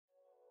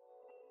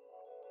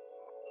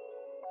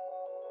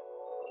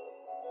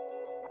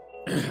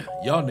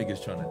Y'all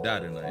niggas trying to die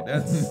tonight.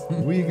 That's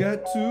We got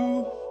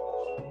 2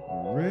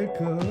 red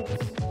cups.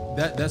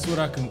 that's what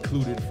I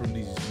concluded from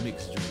these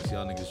mixed drinks.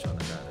 Y'all niggas trying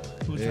to die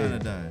tonight. Who's trying to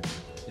die?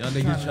 Y'all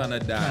niggas trying to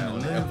die tryna on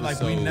live episode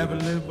like we never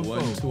lived before.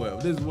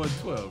 112. This is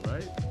 112,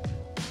 right?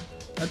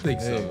 I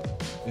think so.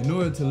 In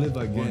order to live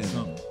again,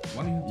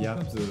 something. you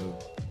have to.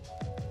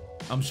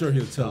 I'm sure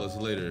he'll tell us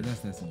later.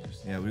 That's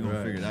interesting. Yeah, we're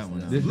gonna figure that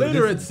one out.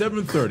 Later at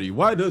 7:30.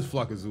 Why does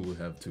Flocka Zulu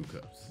have 2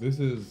 cups? This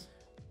is,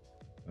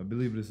 I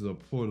believe this is a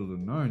portal to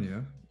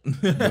Narnia.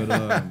 But,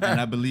 And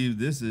I believe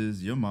this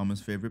is your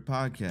mama's favorite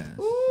podcast.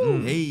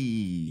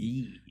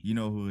 Hey, you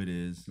know who it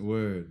is.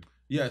 word.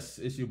 Yes,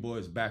 it's your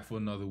boys back for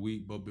another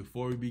week. But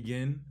before we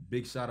begin,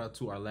 big shout out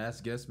to our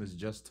last guest, Miss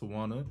Just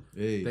Tawana.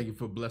 Hey. Thank you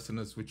for blessing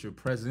us with your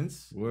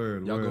presence.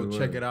 Word. Y'all word, go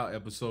check word. it out,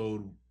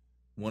 episode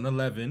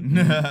 111.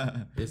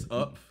 It's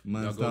up.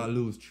 Man, Y'all start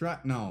lose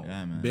track now.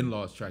 Yeah, man. been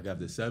lost track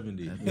after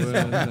 70.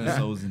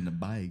 Episodes in the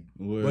bike.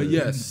 Word. But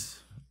yes,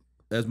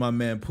 as my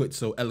man put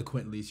so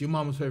eloquently, it's your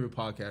mama's favorite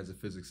podcast, the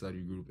Physics Study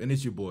Group, and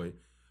it's your boy,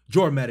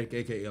 Jormatic,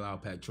 aka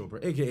Loud Pack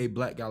Chopper, aka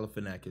Black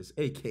Galifianakis,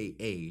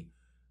 aka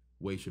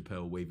Wade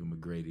Chappelle, Wavy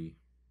McGrady,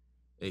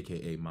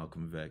 aka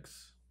Malcolm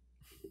Vex.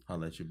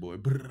 Holla at your boy.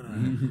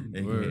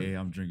 AKA,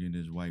 I'm drinking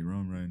this white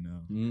rum right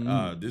now.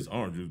 This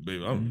orange juice,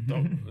 baby.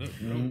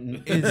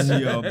 It's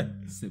your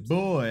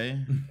boy,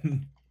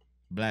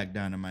 Black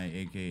Dynamite,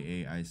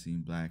 aka I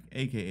Seen Black,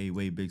 aka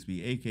Wade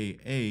Bixby,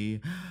 aka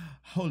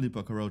Holy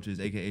Puckaroaches,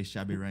 aka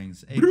Shabby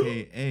Ranks,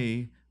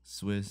 aka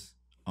Swiss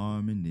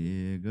Army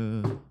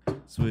Nigga.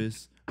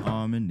 Swiss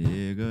Army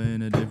Nigga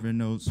in a different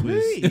note.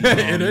 Swiss Army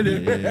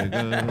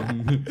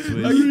Nigga.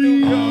 Swiss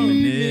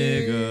Army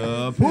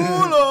Nigga.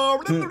 Pull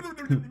up.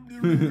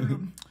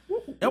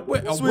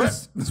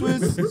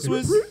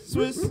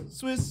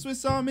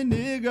 Swiss Army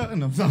Nigga.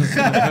 No, I'm sorry.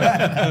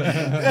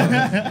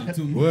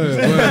 Word.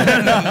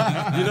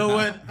 You know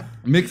what?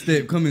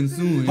 Mixtape coming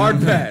soon.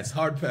 Hard pass.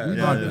 Hard pass.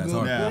 Hard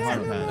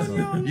pass.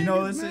 You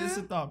know, it's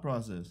a thought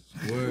process.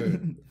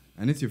 Word.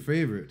 And it's your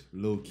favorite,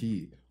 low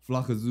key.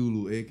 Flocka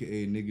Zulu,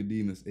 aka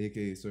Nicodemus,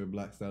 aka Sir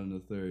Black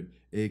Stallion III,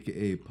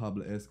 aka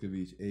Pablo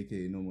Escovich,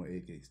 aka No More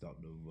AK Stop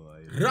the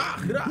Vibe. Rah,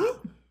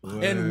 rah.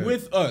 And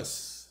with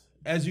us,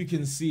 as you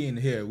can see in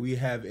here, we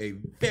have a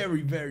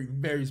very, very,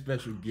 very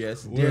special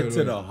guest, dear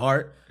to the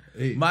heart.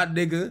 Hey. My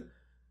nigga,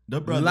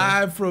 The brother.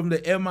 live from the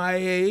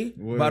MIA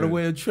by the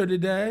way of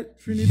Trinidad.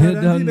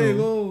 Trinidad,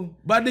 Tobago.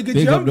 My nigga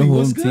Big up the Jumbee, home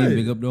what's team. good?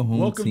 Big up the home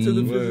Welcome team. to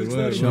the Word, Physics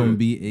word, Study. word.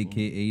 Jumbee,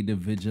 aka the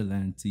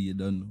vigilante. You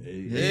don't know.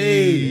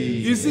 Hey,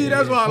 you see,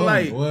 that's why I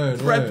like Word,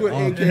 prep word.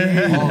 with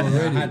AKA. I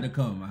had to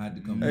come.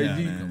 Hey,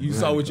 Yeah, you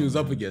saw what you was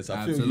up against.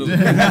 I feel Absolutely.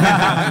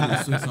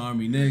 you. Swiss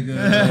Army nigga.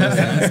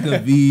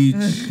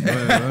 Escovich. You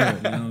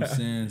know what I'm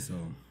saying? So.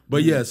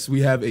 But yes,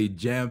 we have a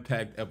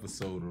jam-packed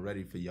episode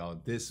ready for y'all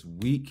this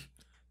week.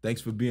 Thanks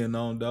for being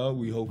on, dog.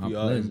 We hope we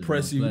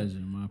impress you.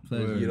 My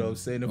pleasure. You know what I'm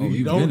saying? If Oh, we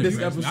you don't, been this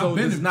impressed. episode I've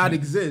been does not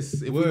exist.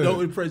 If we Word.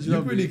 don't impress you,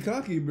 You're pretty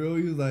cocky, bro.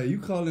 He was like, you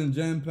calling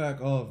Jam Pack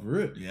off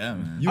rip. Yeah,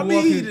 man. You I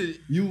mean, walking,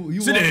 you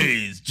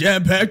Today's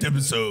jam-packed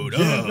episode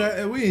Jam Pack,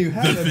 and we ain't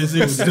had The that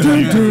Physics episode.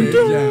 Study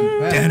Jam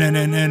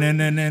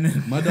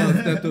Pack. My dog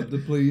stepped up to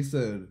play. He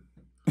said,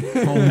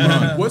 Home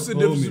run. What's the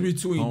difference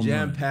between Home run.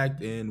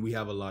 jam-packed and we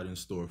have a lot in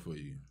store for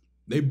you?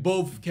 They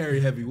both carry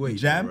heavy weight.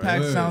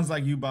 Jam-packed Right. sounds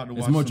like you about to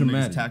watch It's more some niggas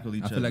dramatic. tackle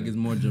each I other. feel like it's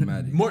more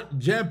dramatic. More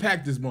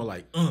jam-packed is more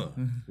like,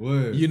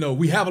 word. you know,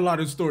 we have a lot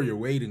in store. You're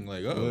waiting,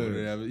 like,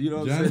 Word. you know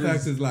what I'm Jam saying?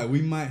 Pack is like,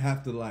 we might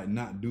have to like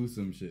not do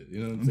some shit.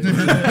 You know what I'm saying?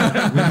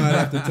 We might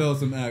have to tell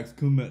some acts,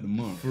 come at the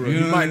month.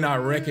 You might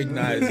not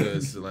recognize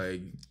us, like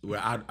we're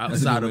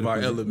outside of our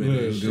element.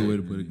 Word, and shit. Good way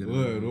to put it.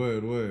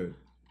 Word.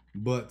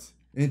 But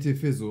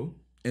anti-fizzle,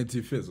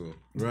 Anti-fizzle.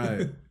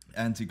 right?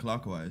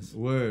 Anti-clockwise.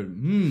 Word.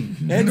 You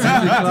know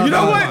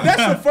what?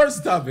 That's the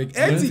first topic.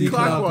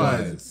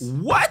 Anti-clockwise.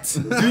 Anti-clockwise. What?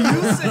 Do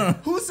you say,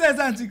 who says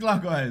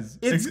anti-clockwise?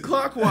 It's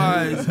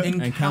clockwise and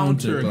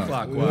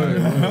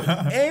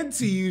counterclockwise.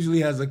 Anti usually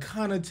has a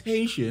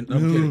connotation.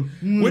 Okay.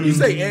 When you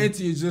say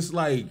anti, it's just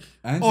like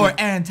Or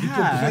anti.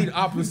 complete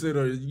opposite,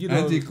 or you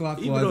know,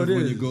 Anti-clockwise even though is it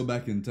when is. you go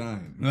back in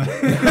time.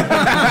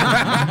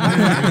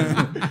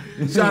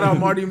 Shout out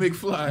Marty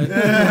McFly.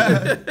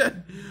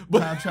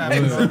 But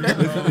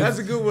that's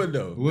a good one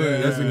though.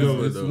 Word. That's a good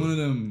one It's though. one of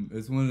them.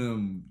 It's one of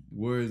them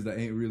words that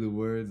ain't really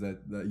words that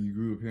you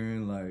grew up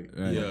hearing, like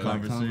Yeah.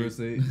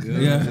 conversate.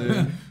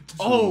 Yeah.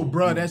 Oh,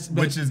 bro,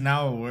 Which is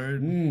now a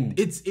word.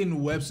 it's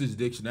in Webster's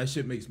diction. That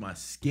shit makes my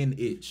skin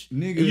itch.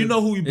 Nigga. And you know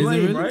who we it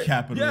blame, really? right?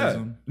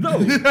 Capitalism. Yeah. No,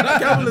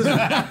 not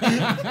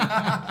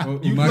capitalism.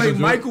 You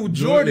blame Michael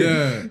Jordan.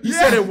 Yeah. He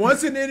said it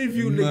once in the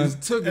interview, niggas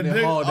took it and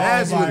hauled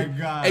ass oh with my it.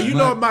 God. And you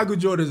know Michael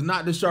Jordan is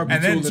not the sharpest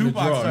And then tool in the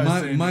Tupac drawer.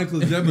 started- Michael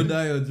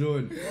Jebediah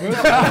Jordan.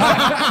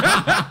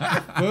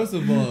 First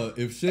of all,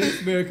 if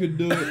Shakespeare could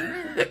do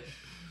it,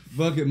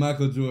 fuck it,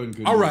 Michael Jordan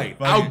could. All do right, it.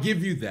 I'll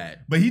give you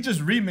that. But he just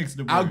remixed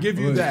the word. I'll give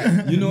you Word.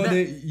 that. You know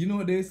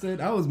what they said?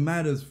 I was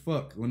mad as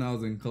fuck when I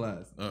was in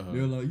class. Uh-huh. They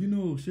were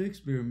like,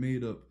 Shakespeare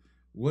made up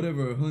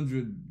whatever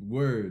 100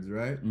 words,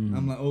 right?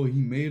 I'm like, oh,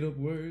 he made up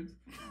words.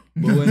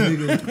 But when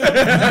niggas,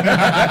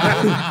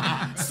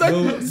 such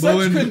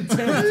contempt. But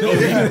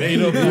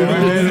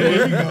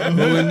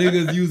when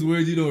niggas use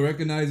words you don't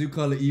recognize, you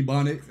call it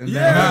Ebonics. And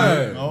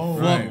Yeah. Oh,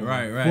 Right.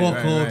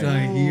 Fuck all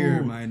time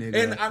here, my nigga.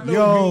 And I know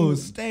Yo, you,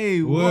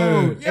 stay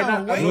Word. woke.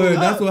 Yo, wake Word,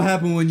 up. that's what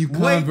happened when you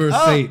Wake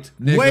conversate,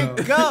 up. nigga.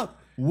 Wake up.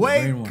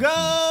 Wake Brainwashing.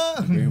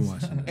 up.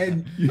 Brainwashing.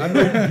 and I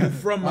know you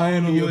from I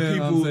ain't Miami. Your I'm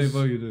saying people's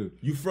fuck you do.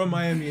 you from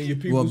Miami and your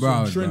people's from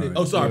Broward, Trinidad. Broward.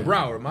 Oh, sorry, Yeah.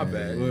 Broward. My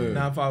bad. Word.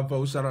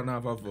 954. Shout out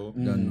 954.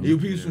 Done know. Your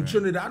people's from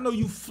Trinidad. I know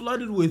you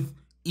flooded with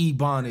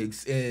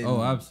Ebonics and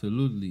Oh,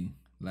 absolutely.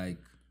 Like,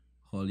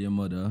 call your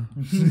mother.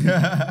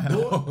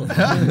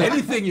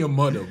 anything your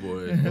mother,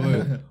 boy.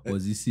 Word.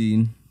 Was he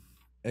seen?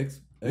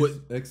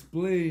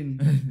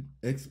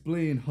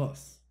 Explain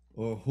huss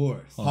or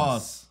horse.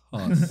 Hoss.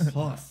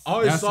 Huss. I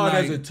always That's saw it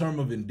as like- a term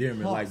of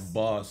endearment, Hoss. like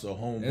boss or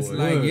homeboy. It's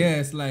like, yeah,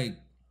 it's like,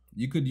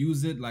 you could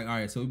use it like, all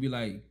right, so it'd be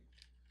like,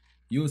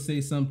 you'll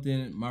say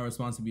something, my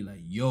response would be like,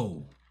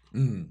 yo.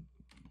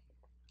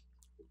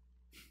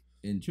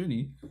 In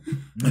Trini,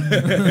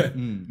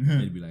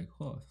 it'd be like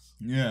horse.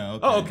 Yeah.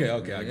 Okay. Oh,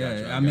 okay, I got Yeah,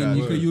 you. I mean,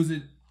 you you. could use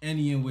it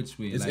any in which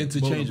way. It's like,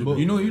 interchangeable.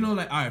 You know,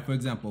 like, all right, for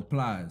example,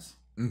 plies.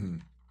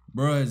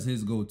 Bro is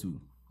his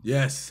go-to.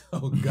 Yes.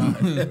 Oh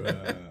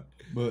God.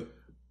 But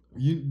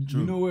you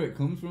know where it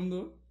comes from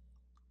though?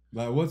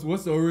 Like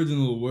what's the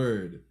original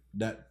word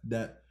that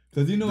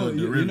because you know in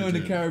the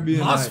derivative.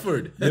 Caribbean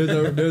Oxford.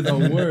 Like, there's a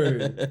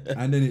word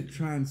and then it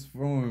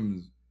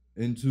transforms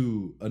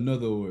into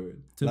another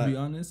word. To like, be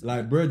honest,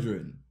 like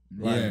brethren.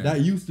 Like, Yeah.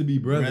 that used to be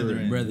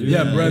brethren. Brethren.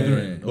 Yeah, Yeah,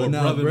 brethren. yeah. But Or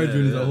now brother brethren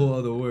man, is yeah. a whole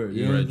other word.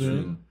 You know what I'm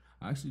Brethren. saying?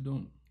 I actually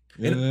don't.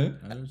 You know what I'm saying?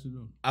 I actually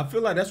don't. I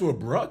feel like that's where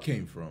bruh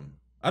came from.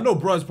 I know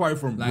bruh's probably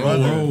from Like, bro or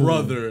bro.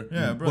 brother.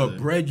 Yeah, brother. But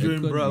brethren,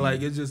 It could bruh, be.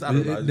 like it's just I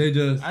don't know. They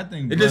just I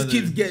think It just brother-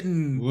 keeps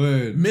getting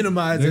word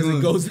minimized They as it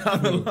gonna- goes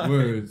down the line.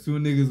 Word.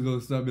 Soon niggas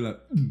gonna stop be like.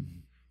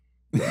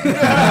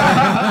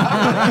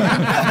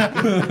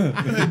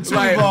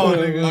 Like, ball,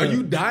 nigga. are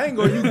you dying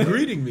or are you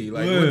greeting me?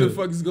 Like, what the Word.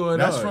 fuck is going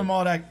That's on? from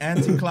all that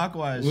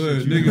anti-clockwise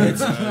Word, shit. nigga. You going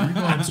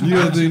too You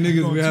don't much, think you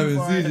niggas going be too having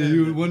far seizures? ahead.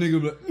 You one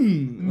nigga be like,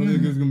 one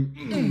nigga's gonna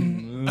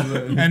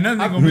And nothing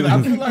gonna be I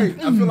like,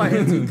 feel like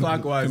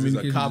anti-clockwise is a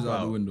Communication's cop out the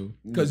out window.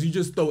 because you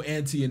just throw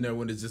anti in there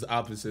when it's just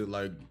opposite.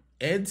 Like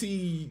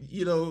anti,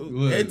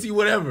 Word. anti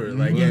whatever.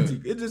 Like Word.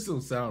 anti, it just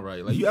don't sound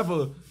right. Like you have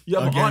an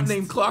aunt Against.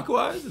 named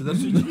Clockwise. Is that what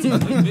you're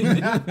telling me?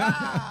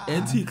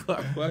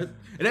 Anti-clockwise,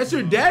 and that's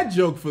your dad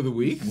joke for the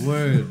week.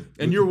 word.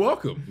 And you're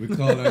welcome. We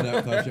call her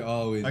that because you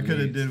always. I could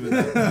have means. did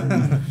with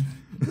that.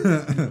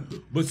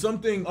 But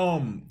something,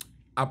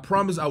 I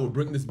promise I will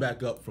bring this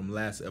back up from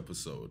last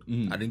episode.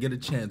 I didn't get a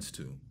chance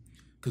to,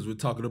 because we're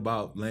talking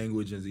about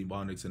language and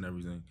Ebonics and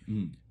everything.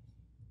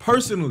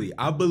 Personally,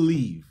 I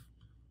believe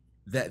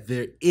that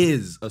there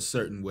is a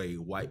certain way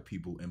white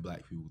people and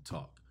black people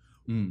talk.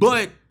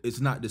 But it's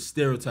not the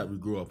stereotype we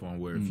grew up on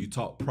where if you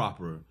talk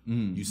proper,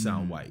 you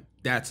sound white.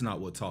 That's not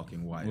what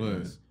talking white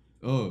Word. is.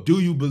 Oh, Do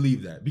you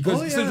believe that? Because Oh,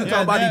 since yeah. we're Yeah,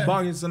 talking about that-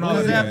 Ebonics and all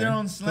Because they that. have their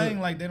own slang.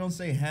 Like they don't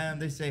say ham,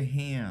 they say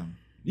ham.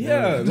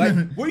 Yeah, like,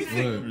 what do you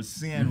think? Or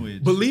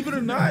sandwich. Believe it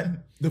or not,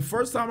 the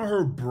first time I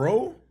heard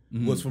bro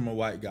was from a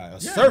white guy, a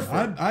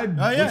surfer. I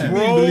yeah. what you mean,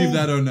 Bro, believe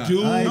that or not?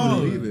 dude. I No,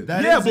 believe it.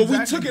 that yeah, is but we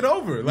exactly- took it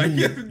over. Like,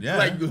 Yeah.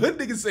 like hood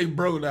niggas say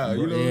bro now.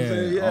 You know what I'm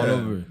saying? Yeah. all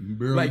over.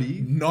 Bro, Like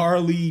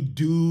gnarly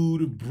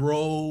dude,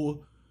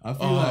 bro. I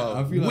feel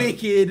like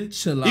wicked.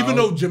 Chill Even out.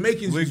 though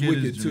Jamaicans use Wicked is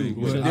wicked too.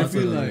 Jamaican. But Chill I out.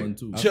 feel Like- one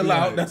too. I chill feel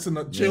out. like- That's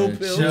a chill Yeah,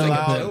 pill. chill Take a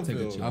out. chill Take a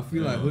pill. chill. I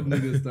feel like hood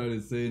niggas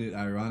started saying it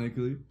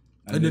ironically.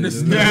 And then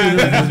it's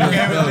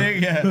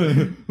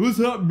Yeah. What's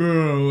up,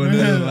 bro? And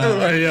then like,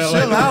 Like, yeah,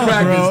 Chill like, out,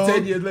 practice, bro.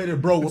 10 years later,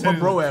 bro, where my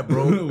bro at,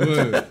 bro?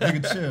 word.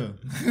 Nigga, chill.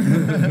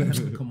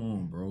 Come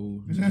on,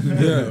 bro.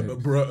 Yeah, but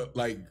bro,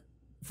 like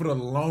for the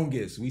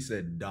longest, we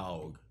said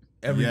dog.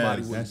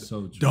 Everybody Yes, was That's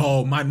so true.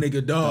 dog, my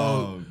nigga,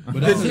 dog. Dog.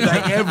 But this is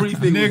like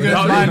everything. was Nigga,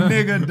 dog. my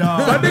nigga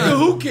dog. My nigga,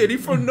 who kid? He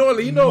from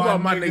Norley. He know My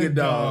about my nigga nigga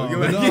dog. dog.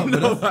 Like, But you dog, know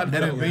but about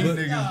That that. it beat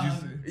niggas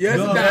used to. Yes,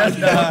 Dog,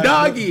 dog,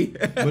 doggy.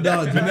 But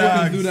dog, Jamaicans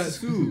Dogs. do that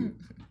too.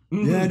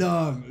 Yeah,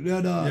 dog.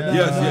 Yeah, dog. Yeah, dog,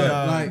 yes, dog.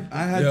 yeah. Like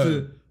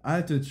I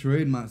had to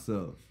train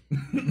myself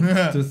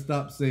to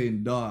stop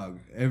saying dog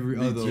every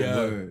other Yeah,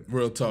 word.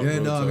 real talk. Yeah,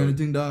 real dog, talk.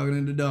 anything dog,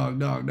 and the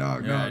dog.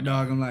 Yeah,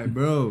 I'm like,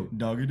 bro,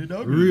 Doggy the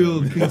dog.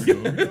 real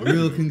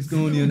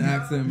Kingstonian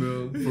accent,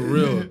 bro. For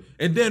real.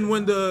 And then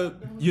when the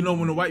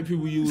white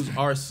people use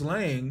our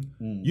slang,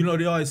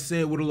 they always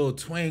say it with a little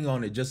twang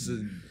on it just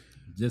to,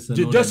 Just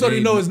so they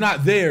know it's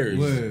not theirs.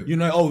 Word. You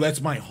know, oh,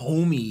 that's my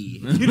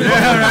homie. You know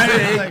what I'm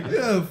saying? Like,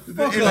 Yeah,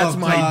 fuck Hey, that's off,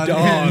 my Todd.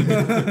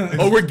 dog.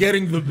 Oh, we're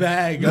getting the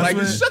bag. That's Like,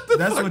 what- shut the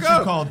that's fuck what you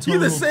up. call You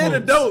either tonal say it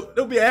or quotes.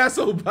 don't be an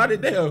asshole about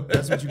it now.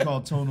 that's what you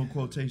call tonal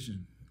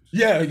quotation.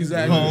 Yeah,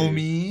 exactly.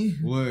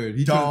 Homie.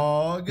 Word.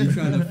 Dog. He's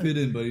trying to fit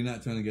in, but he's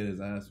not trying to get his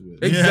ass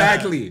whipped.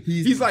 Exactly.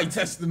 He's- He's like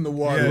testing the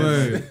water. Yeah.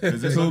 Word.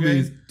 Is this Toby okay?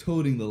 is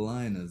toting the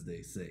line, as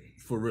they say.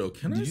 For real.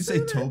 Can I Did you say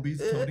that? Toby's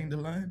toting the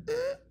line?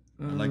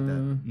 I like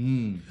that.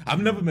 Mm.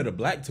 I've never met a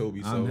black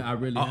Toby, so I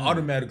really I haven't.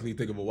 automatically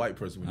think of a white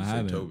person when you I say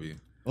haven't. Toby.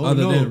 Oh,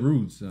 Other no. than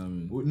Roots, I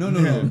mean. No.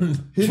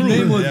 His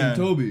name wasn't Yeah.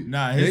 Toby.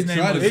 Nah, his they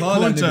name tried was to call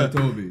that Kunta. nigga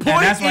Toby. And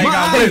that's why he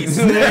got whipped.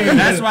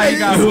 That's why he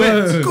got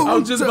whipped. I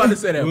was just about to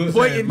say that. Word.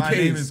 Point in My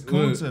name case. is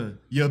Kunta.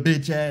 You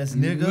bitch ass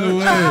nigga.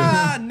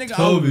 Word. Nigga,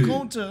 Toby.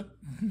 Kunta.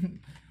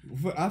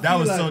 I That feel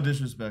was like, so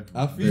disrespectful.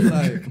 I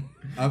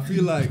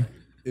feel like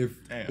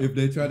if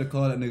they tried to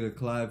call that nigga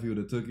Clive, he would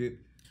have took it.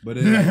 But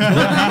then,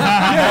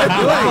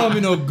 don't call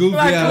me no goofy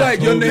ass.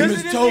 Like your Toby. name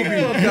is Toby.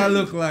 What I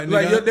look like?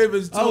 Like nigga? your name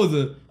is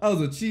Toby. I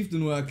was a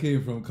chieftain where I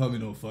came from. Call me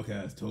no fuck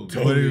ass Toby.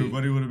 But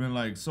he would have been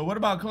like, so what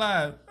about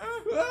Clive?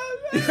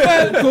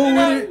 Cool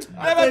with it.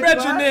 Never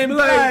bet your name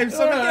Clive.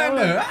 So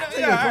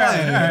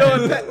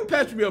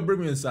Patch me up,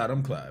 bring me inside.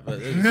 I'm Clive.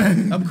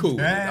 I'm cool.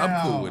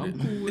 I'm cool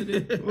with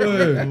it.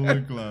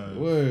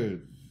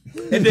 Word.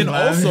 And then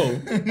also,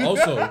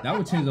 That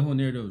would change the whole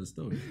narrative of the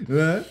story.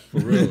 Yeah. for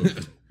real.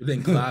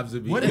 Then Clive's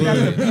would be. What if that's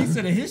a piece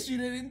of the history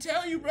they didn't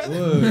tell you, brother?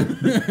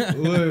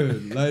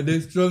 Word. Like they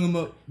strung him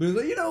up. But he's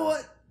like, you know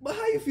what? But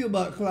how you feel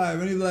about Clive?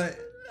 And he's like,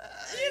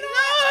 you know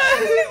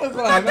what?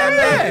 Clive, Not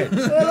that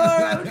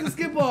bad. We can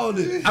skip all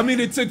this. I mean,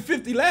 it took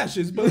 50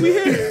 lashes, but we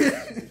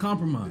here.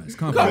 Compromise.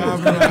 Word.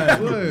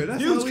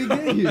 That's how we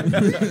get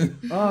here.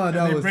 Oh,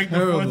 that was break the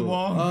terrible. fourth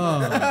wall.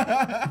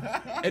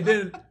 And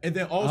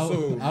then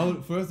also, I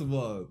would first of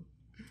all,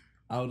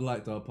 I would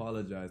like to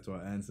apologize to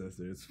our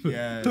ancestors.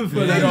 Yeah. For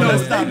Yo, that.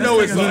 let's stop. They know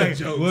Let's it's take all a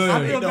jokes. Word.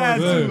 I feel bad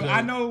Word. too.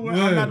 I know I'm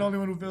Word. not the only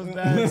one who feels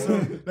bad.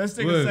 So let's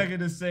take a Word. second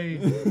to say,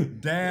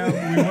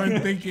 damn, we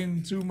weren't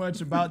thinking too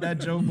much about that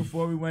joke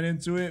before we went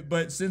into it.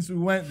 But since we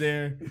went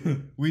there,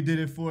 we did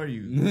it for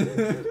you.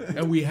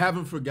 and we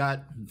haven't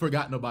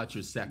forgotten about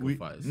your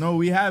sacrifice. No,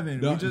 we haven't.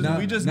 No,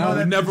 We just now know we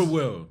that never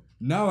will.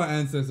 Now our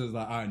ancestors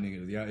like, all right,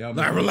 niggas, y'all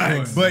Like,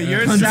 relax. But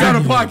your Turn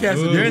the podcast.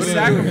 Word. your Word.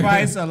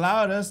 sacrifice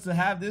allowed us to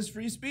have this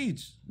free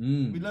speech.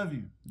 Mm. We love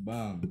you.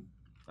 Bomb.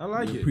 I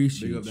like it. Big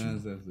Appreciate up the you.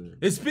 ancestors.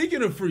 And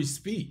speaking of free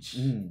speech,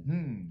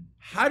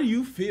 how do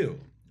you feel?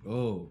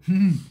 Oh.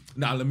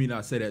 Nah, let me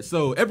not say that.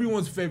 So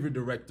everyone's favorite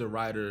director,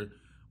 writer,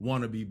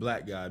 wannabe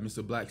black guy,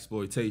 Mr.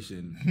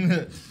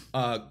 Blaxploitation,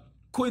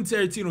 Quentin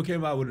Tarantino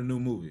came out with a new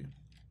movie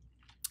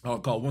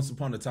called Once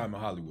Upon a Time in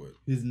Hollywood.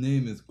 His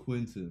name is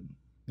Quentin.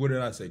 What did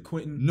I say?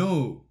 Quentin?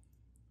 No.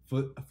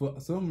 For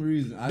some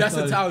reason. That's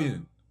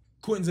Italian.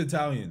 Quentin's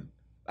Italian.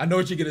 I know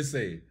what you're going to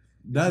say.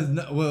 That's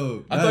not,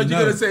 well. I thought you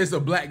were going to say it's a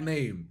black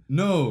name.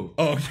 No.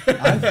 Oh,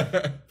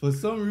 okay. For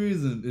some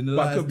reason, in the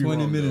But I last could be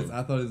 20 wrong, minutes, though.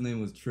 I thought his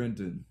name was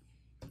Trenton.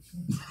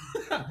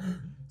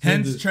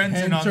 Hence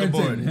Trenton on the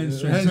board.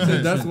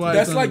 Trenton. That's why.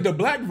 That's it's like on the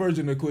black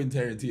version of Quentin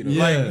Tarantino.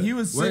 Yeah. Like he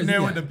was sitting Where's there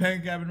he with at? the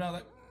pen cap and I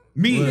was like,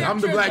 Me, Word. I'm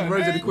the black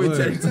version of Quentin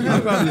Word.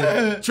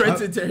 Tarantino.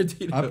 Trenton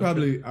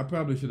Tarantino. I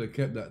probably should have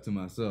kept that to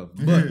myself.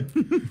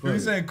 But he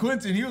said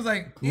Quentin. He was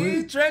like,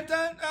 Trenton?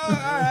 Oh, all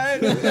right.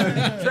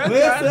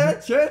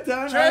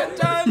 Trenton.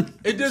 Trenton?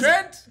 It just-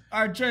 Trent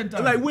or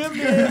Trenton? Like women,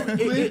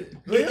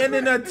 it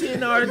in a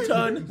 10 or a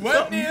ton.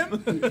 What name?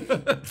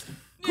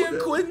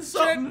 Quentin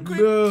something.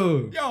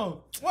 No.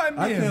 Yo, what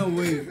I name? can't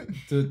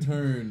wait to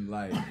turn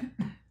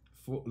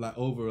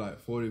over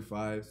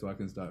 45 so I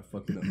can start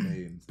fucking up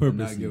names.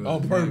 Purposely.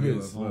 On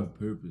purpose. On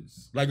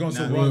purpose. Like on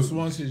some Nah, Ron word.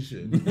 Swanson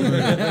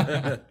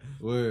shit.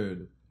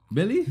 Word.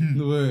 Billy?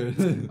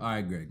 Word. All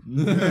right, Greg.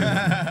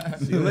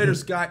 See you later,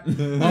 Scott.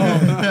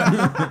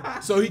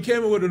 So he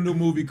came in with a new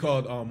movie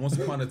called Once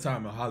Upon a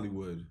Time in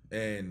Hollywood,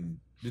 and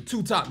the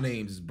two top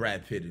names is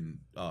Brad Pitt and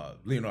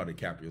Leonardo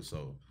DiCaprio.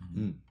 So,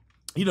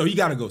 you know, you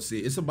gotta go see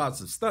it. It's about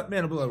some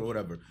stuntman or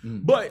whatever.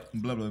 But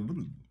Blah, blah,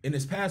 blah. in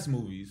his past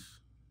movies,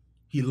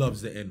 he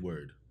loves the N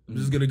word. I'm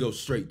just gonna go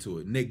straight to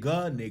it.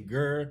 Nigga,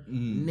 nigger,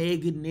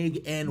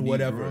 nigga, and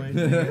whatever.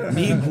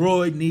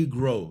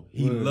 Negro.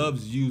 He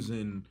loves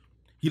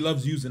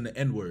using the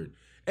N word.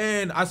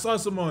 And I saw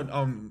someone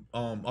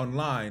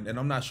online, and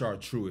I'm not sure how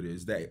true it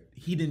is, that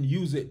he didn't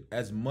use it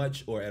as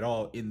much or at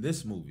all in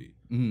this movie.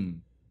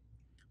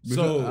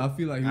 So I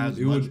feel like As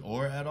it much would.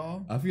 or at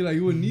all? I feel like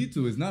you would need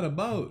to. It's not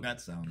about. That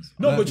sounds.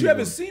 no, Black but you people.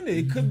 haven't seen it.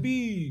 It could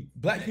be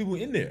black people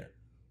in there,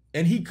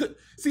 and he could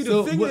see. The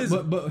So, thing is,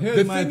 but here's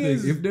the my thing thing.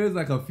 is, if there's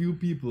like a few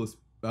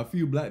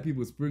black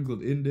people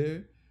sprinkled in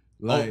there,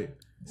 like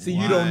see,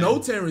 you don't know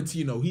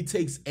Tarantino. He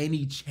takes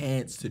any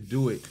chance to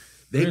do it.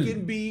 They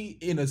can be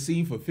in a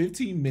scene for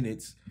 15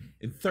 minutes.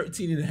 In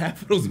 13 and a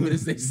half of those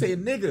minutes, they say,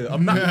 nigga,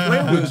 I'm not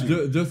playing with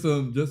you.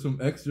 just some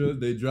extras.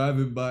 They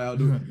driving by out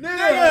the Nigga!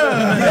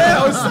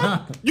 Yeah, or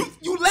something.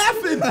 You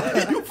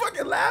laughing. You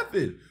fucking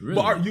laughing. Really?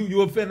 But are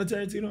you a fan of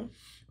Tarantino?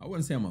 I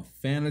wouldn't say I'm a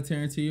fan of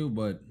Tarantino,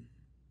 but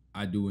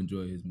I do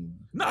enjoy his movies.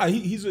 Nah,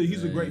 he's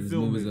a great his filmmaker.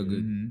 movies are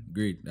good,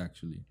 great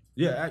actually.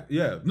 Yeah,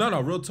 yeah. No,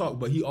 real talk.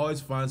 But he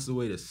always finds a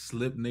way to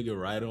slip nigga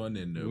right on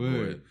in there, boy.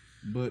 Word.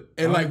 But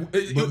And like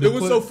it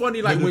was so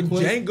funny. Like when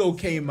Django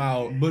came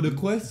out. But the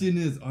question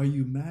is, are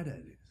you mad at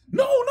it?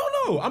 No.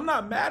 I'm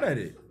not mad at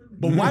it.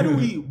 But why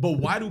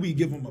do we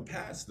give him a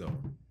pass though?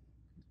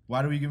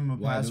 Why do we give him a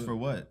pass for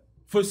what?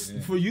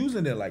 for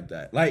using it like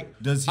that. Like,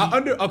 Does he- I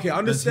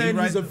understand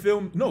write he's a the-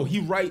 film. No, he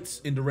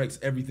writes and directs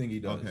everything he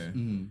does. Okay.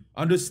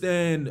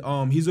 Understand,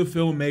 he's a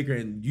filmmaker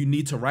and you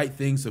need to write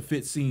things to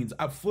fit scenes.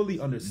 I fully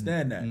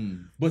understand that.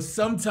 But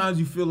sometimes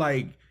you feel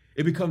like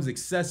it becomes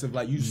excessive.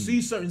 Like, you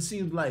see certain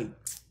scenes like,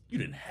 you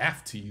didn't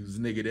have to use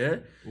nigga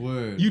there.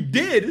 Word. You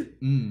did,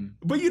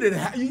 but you didn't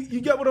have. You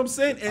get what I'm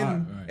saying?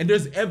 And Right. and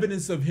there's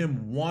evidence of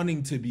him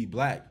wanting to be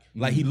black.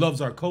 Like, he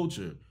loves our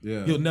culture.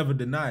 Yeah. He'll never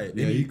deny it.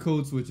 Yeah, And he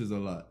code switches a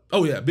lot.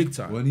 oh yeah, big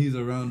time. When he's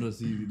around us,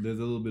 there's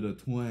a little bit of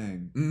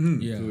twang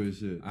Yeah. to his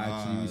shit. I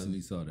actually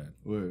recently saw that.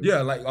 Word.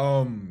 Yeah, like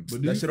But do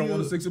that you shit on feel-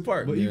 106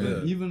 apart. But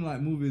yeah. even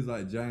like movies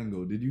like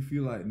Django, did you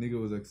feel like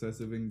nigga was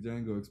excessive in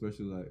Django,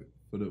 especially like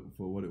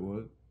for what it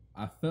was?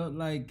 I felt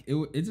like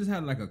it just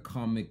had like a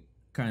comic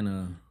kind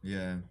of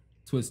Yeah.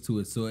 twist to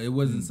it, so it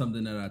wasn't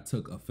something that I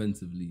took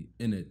offensively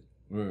in it.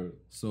 Word.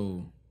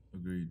 So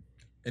Agreed.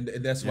 and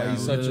that's why Yeah,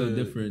 he's it such a a little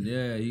different.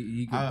 Yeah,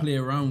 he could I- play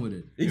around with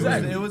it.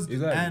 Exactly. It was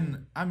exactly.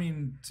 and I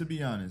mean, to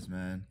be honest,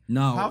 man.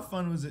 Now, How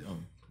fun was it? Oh.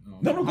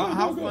 no,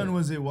 How fun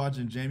was it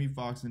watching Jamie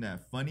Foxx in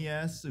that funny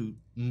ass suit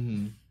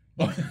Mm-hmm.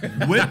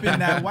 whipping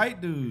that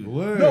white dude?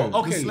 Word. No, The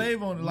okay.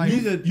 slave on like You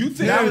think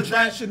that they're was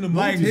trash in the movie?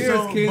 like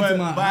Tears came to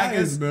my but I eyes,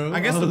 guess, bro. I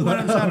guess I the was point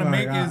I'm like, trying to oh my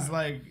make God. is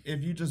like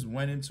if you just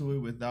went into it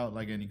without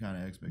like any kind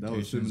of That was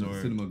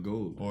expectations cinema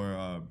gold.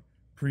 or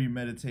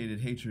premeditated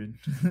hatred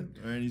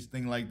or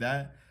anything like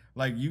that,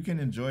 like you can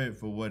enjoy it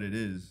for what it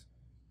is.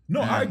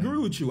 No, I And agree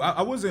with you.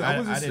 I wasn't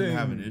I saying didn't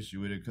have an issue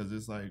with it because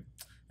it's like,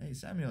 hey,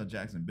 Samuel L.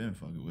 Jackson been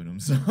fucking with him,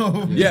 so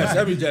Yeah,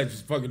 Samuel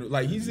Jackson's fucking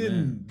like he's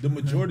in the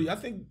majority. I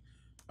think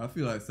I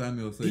feel like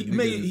Samuel said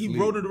he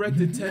wrote and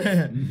directed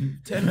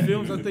 10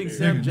 films. I think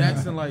Sam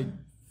Jackson like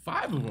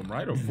 5 of them,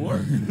 right, or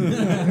 4.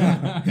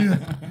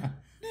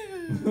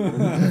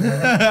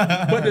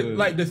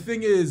 But the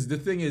thing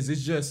is,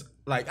 it's just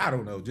like I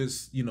don't know,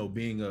 just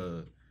being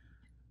a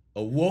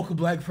woke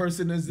black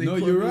person as they No,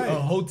 put you're me, right. a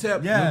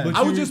hotep. Yeah.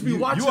 I would just be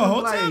watching you a them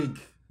hotep? like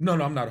no,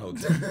 I'm not a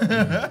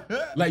hotep.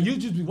 Like you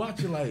just be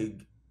watching like,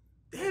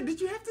 damn, did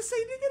you have to say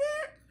nigga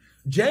there?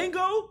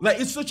 Django, like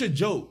it's such a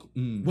joke.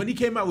 When he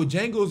came out with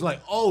Django, it was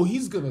like, oh,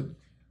 he's gonna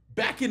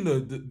back in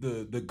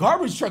the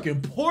garbage truck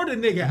and pour the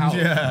nigga out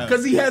Yeah.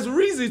 because he has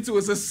reason to.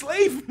 It's a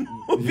slave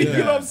movie, Yeah. you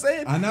know what I'm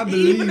saying? And I even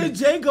believe- in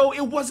Django,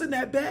 it wasn't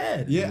that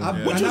bad.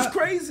 Yeah, which and was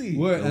crazy.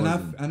 Word, It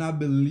and I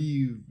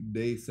believe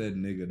they said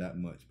nigga that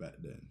much back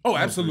then. Oh,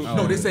 absolutely.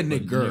 No, they said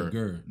nigger.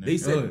 Nigger. They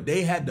said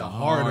they had the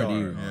hard Hard R.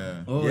 ear.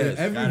 yeah. Oh, Yes,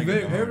 yeah, gotta get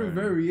the every hard R.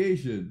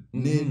 variation,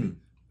 nig,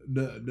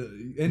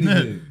 the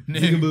anything,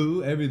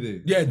 nigga,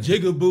 everything. Yeah,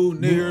 jigaboo,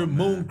 nigger,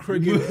 moon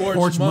cricket,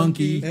 porch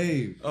monkey.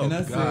 Hey, Oh, can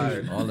I God.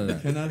 say All of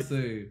that. Can I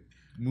say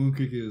Moon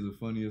Cricket is the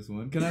funniest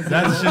one? Can I say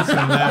That shit's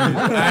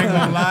hilarious. I ain't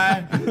gonna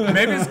lie.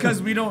 Maybe it's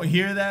because we don't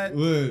hear that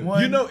Word.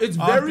 one. You know, it's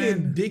very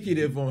often.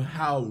 indicative on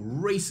how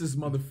racist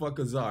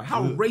motherfuckers are.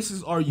 How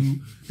racist are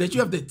you that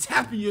you have to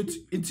tap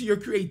into your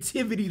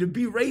creativity to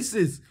be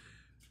racist?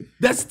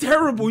 That's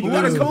terrible. You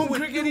gotta Bro. come Moon with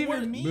cricket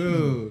even mean?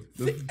 Bro,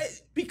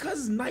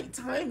 because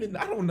nighttime and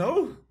I don't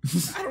know.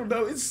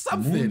 It's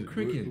something. Moon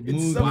cricket. It's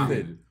Moon-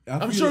 something. I I'm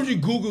feel sure like- if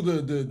you Google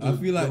the I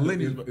feel like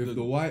lineage, if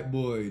the white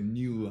boy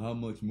knew how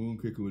much Moon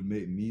Cricket would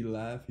make me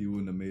laugh, he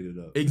wouldn't have made it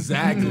up.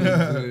 exactly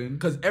Saying?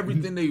 because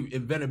everything they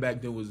invented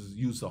back then was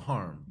used to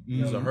harm,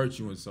 used to hurt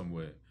you in some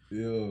way.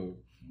 Yo,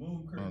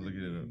 Moon Oh, look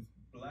at it up.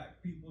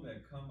 black people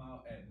that come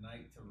out at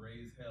night to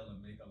raise hell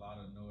and make a lot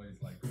of noise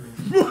like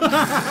crazy.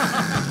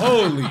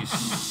 Holy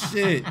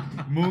shit!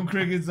 Moon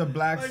Cricket's a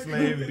black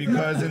slave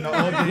because in the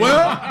old days.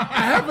 Well,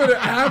 I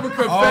have a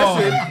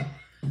confession.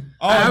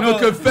 I have a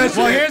confession.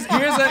 Well,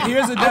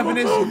 here's a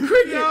definition.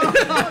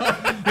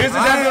 Here's a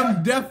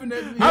definition.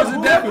 Definitely. I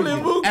was definitely a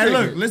Moon And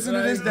cricket. look, listen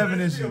to this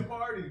definition.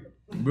 Party.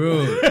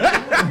 bro,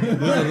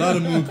 there's a lot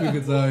of Moon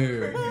Crickets out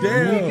here.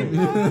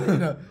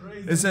 Damn.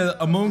 It says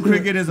a moon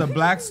cricket is a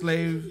black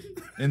slave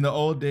in the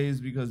old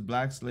days because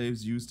black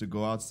slaves used to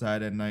go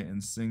outside at night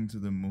and sing to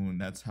the moon.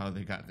 That's how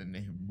they got the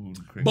name Moon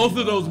Cricket. Both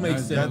of those make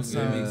That sense.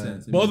 makes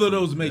sense. Both of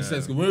those make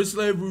sense. Cause when we're in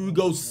slavery, we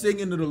go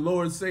singing to the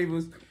Lord save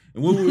us.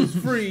 And when we was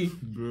free,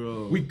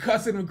 Bro. we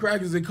cussing them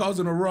crackers and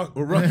causing a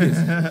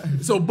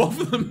ruckus. So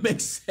both of them make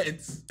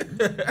sense.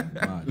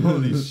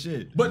 Holy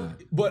shit! but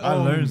I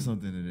learned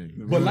something today.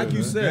 But like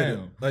you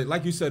said, Damn.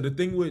 like you said, the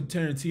thing with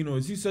Tarantino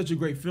is he's such a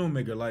great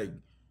filmmaker. Like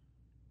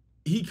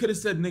he could have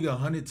said nigga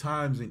 100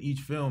 times in each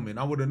film, and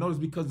I would have noticed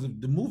because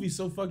the movie's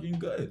so fucking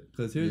good.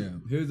 Because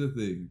here's the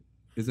thing,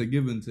 it's a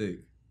give and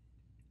take.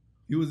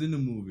 He was in the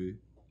movie.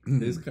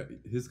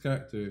 His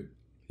character,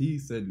 he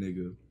said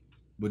nigga,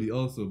 but he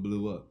also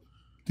blew up.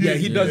 Yeah,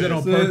 he does it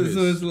on purpose. So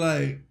it's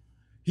like,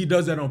 He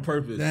does that on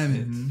purpose. damn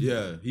it.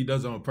 Yeah, he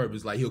does it on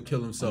purpose. Like he'll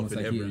kill himself Almost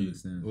in like he every.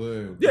 understands.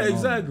 Word. Yeah,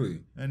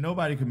 exactly. And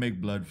nobody can make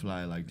blood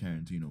fly like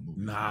Tarantino movies.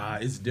 Nah,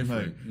 it's Like,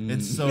 different.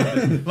 it's so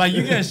like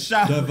you get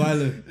shot. That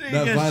violent, You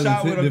that get violence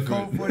shot hit with a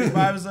different. Colt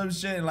 45 or some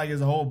shit, and like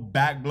his whole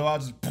back blow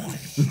out. Just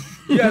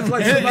Yeah, it's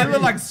like It somebody,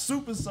 looked like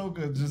Super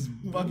Soaker, just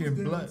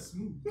fucking blood. it's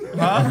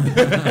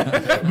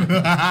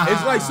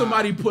like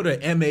somebody put an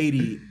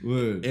M80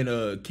 Word. in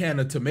a can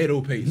of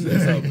tomato paste or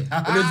something.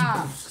 And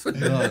it's,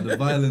 No, the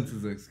violence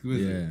is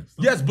exquisite. Yeah.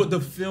 yes, but the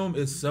film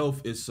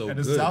itself is so And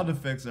the good. sound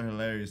effects are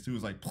hilarious too.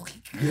 It's like,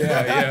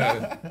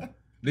 Yeah.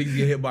 Niggas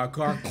get hit by a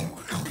car.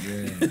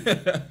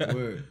 Yeah.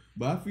 Word.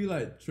 But I feel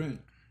like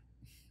Trent.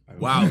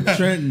 Wow.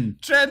 Trenton.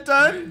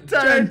 Trenton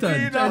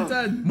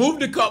Tarantino. Move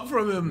the cup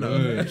from him now.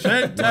 Word.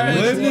 Trenton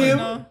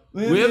William.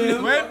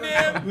 William.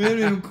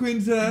 William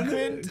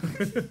Quentin.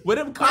 With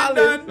him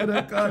calling.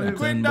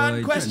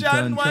 Quentin,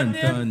 question one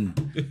name.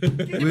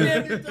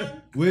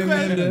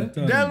 William.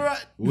 Delroy.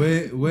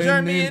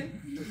 William.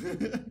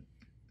 Jermaine.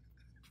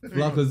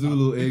 Flocka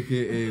Zulu,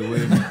 aka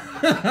William.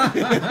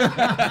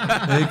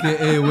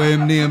 aka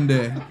William name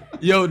there.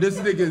 Yo, this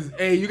nigga's,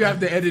 hey, you got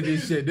to edit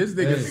this shit. This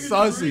nigga's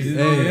saucy.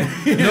 Hey.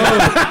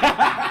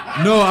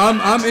 No,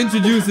 I'm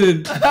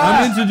introducing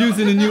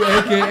a new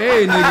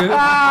AKA,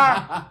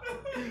 nigga.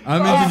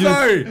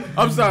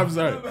 I'm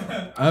sorry.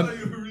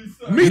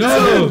 Me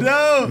No. too.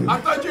 No. I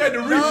thought you had to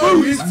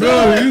reboot. You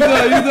thought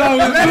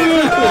it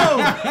was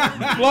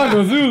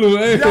Flocka Zulu,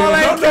 aka. Y'all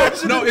ain't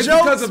catching No, the it's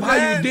jokes, because of how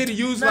man. you did it.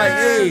 You was Man. like,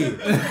 hey,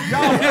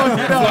 Y'all fucked it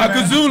up, Flocka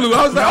man. Zulu. I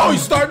was like, oh, you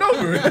starting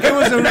over. It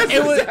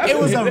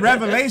was a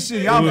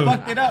revelation. Y'all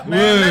fucked it up, man.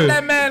 Word. Let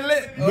that man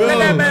let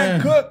that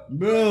man cook.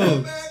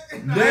 Bro,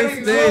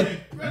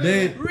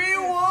 they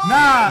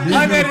Nah,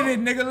 unedited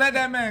nigga. Let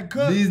that man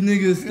cook. these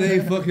niggas stay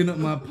fucking up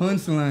my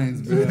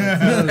punchlines, bro.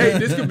 Hey,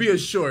 this could be a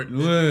short.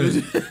 Word,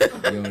 Yo,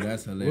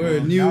 that's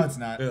hilarious. word, No, it's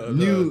not.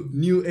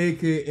 new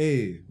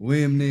AKA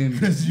William name.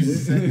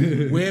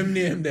 William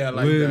named that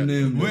like William that.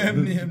 name.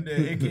 William named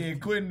it, aka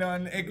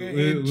Quinton,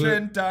 aka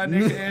Trenton,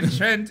 aka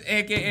Trent,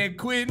 aka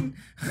Quinn.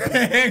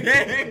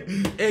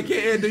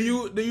 AKA, do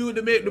you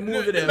to make the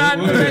movie The that?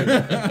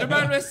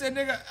 man said,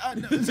 nigga.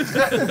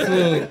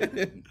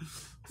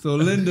 So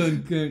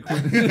Lyndon can't.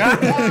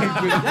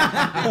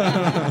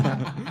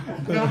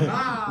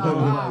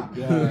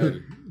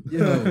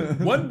 Yo,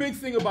 one big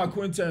thing about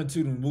Quentin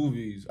Tarantino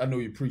movies I know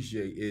you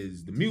appreciate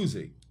is the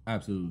music.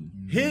 Absolutely.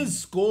 His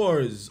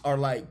scores are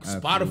like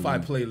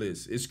Spotify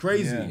playlists. It's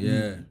crazy.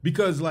 Yeah.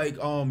 Because like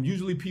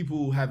usually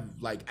people have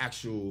like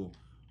actual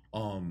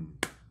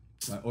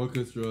Like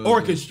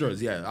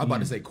orchestras, yeah. I'm about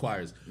to say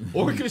choirs.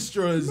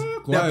 Orchestras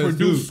that Choirs,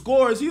 produce too.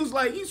 scores. He was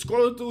like, he's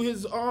scrolling through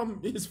his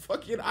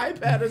fucking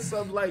iPad or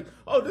something like,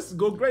 oh, this is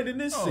go great in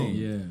this scene.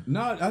 Yeah.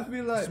 No, I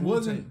feel like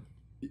wasn't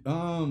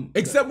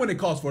Except when it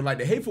calls for like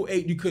the Hateful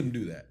Eight, you couldn't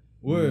do that.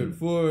 word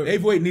for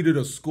Hateful Eight needed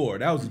a score.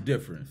 That was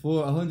different.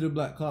 for 100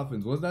 Black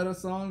Coffins. Was that a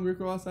song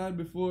Rick Ross had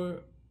before?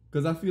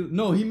 Because I feel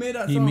he made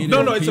that He song. made No,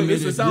 it- no, he it's made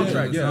a it-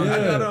 soundtrack. Yeah, yeah.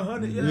 I got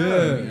 100.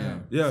 Yeah.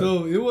 Yeah.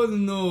 So it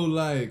wasn't no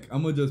like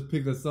I'm gonna just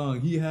pick a song.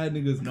 He had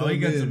niggas. No, come he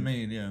gets in. a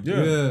main, yeah.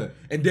 Yeah.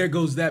 And there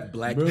goes that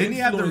black. Bro. Didn't he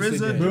have the influence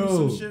RZA again. do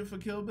Bro. some shit for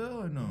Kill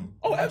Bill or no?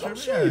 Oh, I'm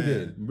sure he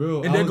did.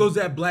 Bro. And there goes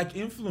that black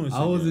influence.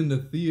 I was again. in the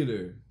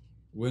theater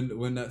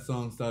when that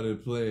song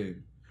started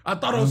playing. I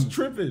thought I was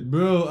tripping.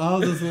 Bro, I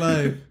was just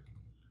like,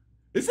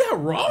 Is that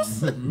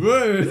Ross?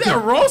 word. Is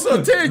that Ross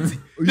or Terrence?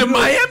 Did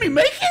Miami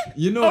make it?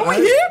 You know, Are we I-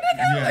 here,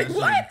 nigga? Yeah, like shit.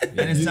 what?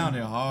 And it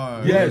sounded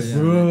hard. Yes,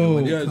 bro.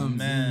 Yes.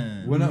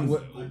 Man. When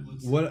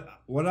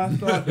what I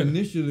thought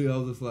initially, I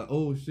was just like,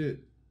 oh shit,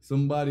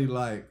 somebody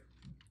like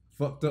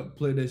fucked up,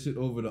 played that shit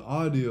over the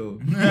audio.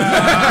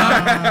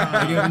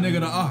 I gave a nigga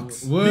the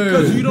ox. Word.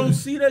 Because you don't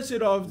see that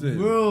shit often.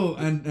 Bro,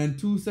 and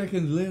 2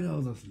 seconds later, I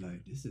was just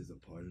like, this is a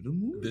part of the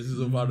movie. This is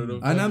a part of the.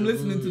 And I'm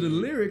listening to the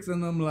lyrics,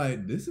 and I'm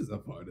like, this is a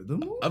part of the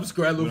movie. I'm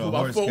scrambling With for a my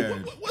horse phone.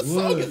 carriage. What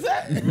song is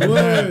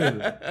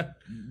that?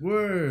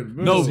 Word,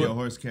 bro. No, See but- a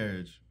horse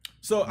carriage.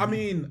 So I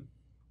mean,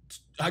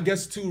 I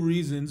guess 2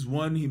 reasons.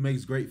 1, he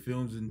makes great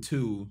films, and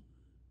 2,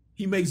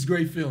 he makes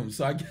great films.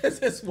 So I guess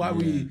that's why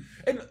we.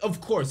 And of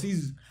course,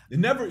 he's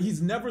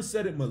never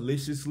said it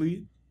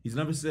maliciously. He's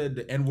never said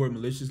the N-word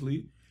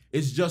maliciously.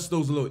 It's just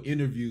those little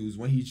interviews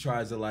when he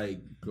tries to like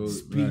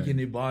speak in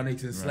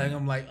Ebonics and slang.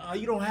 I'm like, oh,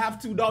 you don't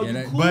have to, dog. Yeah, You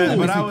that- cool.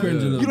 but I I would-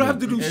 cringe a little You don't bit. have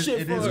to do It-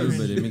 shit it for is us.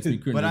 But it makes me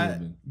cringe But a I,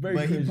 little bit. Very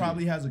but he cringy.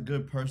 probably has a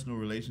good personal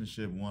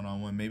relationship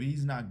one-on-one. Maybe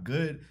he's not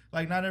good.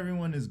 Like not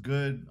everyone is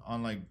good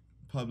on like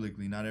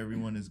publicly. Not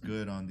everyone is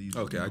good on these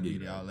Okay, I get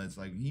media that. outlets.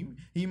 Like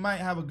he might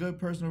have a good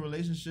personal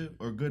relationship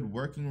or good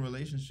working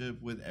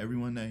relationship with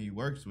everyone that he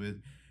works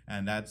with,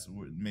 and that's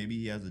maybe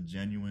he has a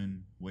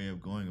genuine way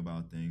of going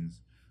about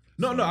things.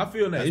 No, I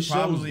feel that. That's It shows,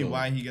 probably though.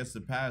 why he gets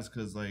the pass,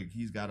 because like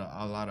he's got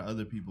a lot of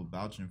other people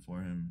vouching for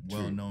him,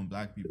 well-known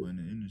black people in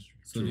the industry,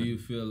 So do you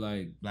feel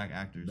like black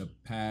actors. the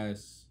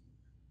pass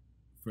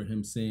for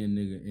him saying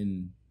nigga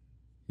in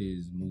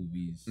his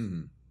movies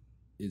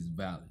is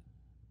valid?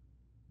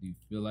 Do you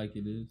feel like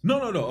it is?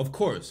 No, of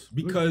course.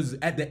 Because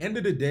at the end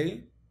of the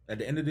day,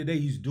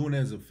 he's doing it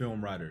as a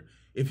film writer.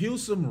 If he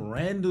was some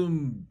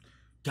random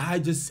guy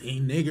just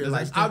saying nigga, Does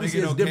like that still obviously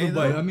make it it's okay, different,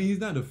 though? but I mean, he's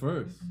not the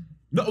first.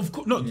 No, of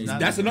course, no. Yeah,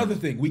 That's he's not. another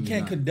thing. We He's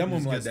can't not. condemn He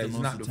him like gets that. the He's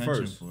most not the attention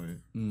first. for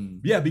it.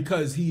 Yeah,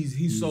 because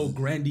he's so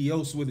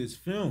grandiose with his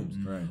films.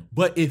 Right.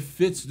 But it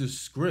fits the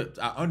script.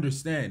 I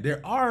understand.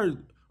 There are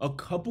a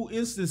couple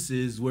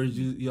instances where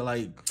you're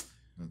like,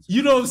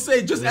 you know what I'm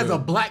saying? Just as a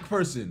black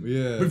person.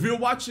 Yeah. But if you're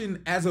watching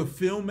as a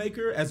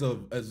filmmaker, as a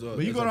But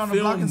you as go a down the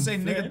block and say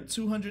film nigga fan-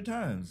 200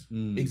 times.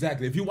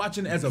 Exactly. If you're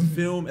watching as a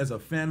film, as a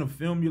fan of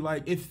film, you're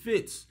like, it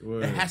fits.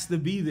 Word. It has to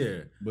be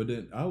there. But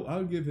then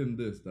I'll give him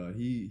this though.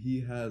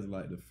 He has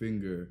like the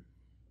finger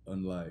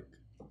on like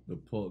the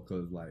pulp,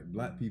 because like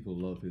black people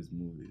love his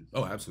movies.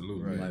 Oh,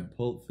 absolutely. Like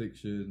Pulp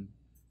Fiction,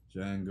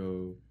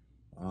 Django,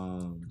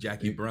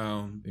 Jackie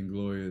Brown.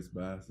 Inglourious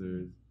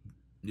Bastards.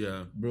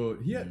 Yeah. Bro,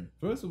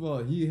 first of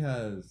all, he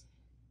has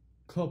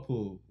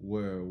couple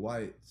where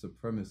white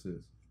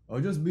supremacists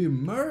are just being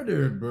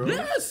murdered, bro.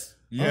 Yes.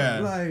 Yeah.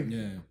 Like,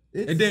 Yeah.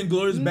 it's, And then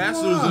Glorious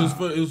Bastards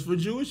Nah. it was for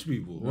Jewish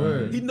people.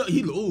 Word. He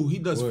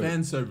does Word.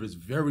 fan service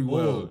very oh,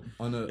 well.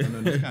 on a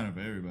It's kind of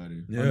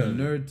everybody. on a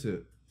nerd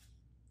tip.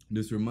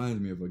 This reminds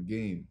me of a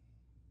game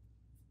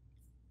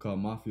called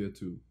Mafia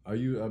 2. Are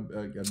you a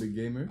big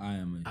gamer? I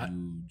am a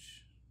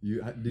huge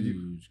Did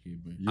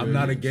gamer. you? I'm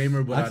not a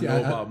gamer, but Actually,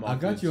 I know about I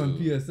Mafia got you on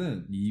 2.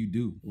 PSN. You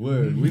do.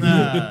 Word. We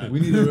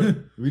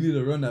need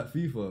to run that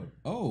FIFA.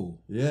 Oh,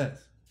 Yes,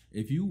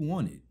 if you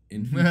want it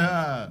in FIFA,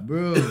 Yeah.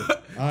 bro.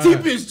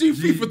 TPSG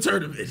FIFA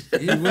tournament.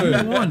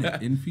 if you want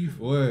it in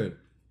FIFA,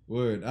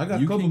 Word. I got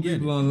a You couple can get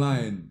people it.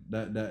 online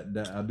that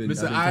I've been.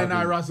 Mr. I've been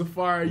I talking-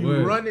 Rastafari, you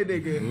Word. run it,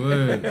 nigga.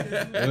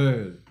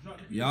 Word.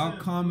 y'all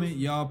comment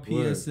y'all Word.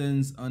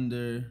 PSNs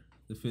under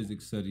the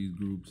Physics Studies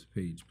Group's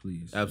page,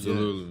 please.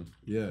 Absolutely.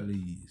 Yeah.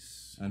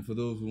 Please. And for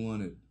those who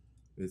want it,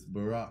 it's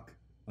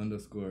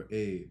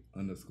Barack_A_Flocka.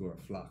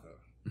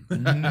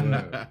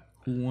 Word.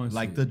 Who wants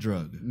Like it? the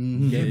drug.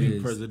 Gaming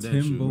It's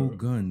presidential. Timbo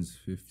Guns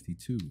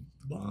 52.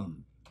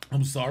 Bomb.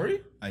 I'm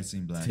sorry? I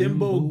seen black.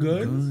 Timbo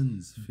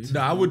Guns? 52.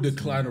 Nah, I would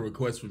decline a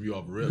request from you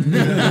off rip.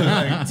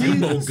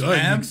 Timbo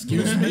Guns,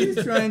 excuse me?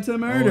 He's trying to Oh,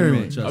 murder no,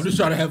 me. trust I'm just me.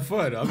 trying to have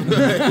fun.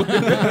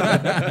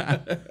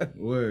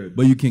 Word.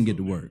 But you can get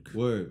to work.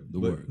 Word. The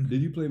But work.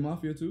 Did you play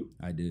Mafia 2?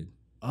 I did.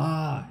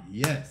 Ah,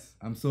 yes.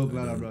 I'm so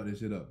glad I brought this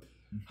shit up.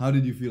 How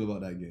did you feel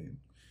about that game?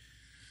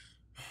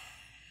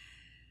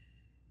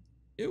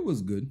 It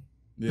was good.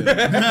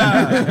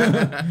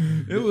 Yeah.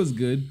 It was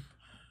good.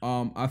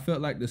 I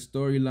felt like the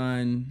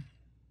storyline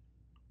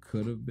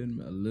could have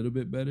been a little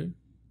bit better.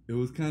 It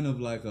was kind of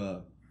like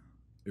it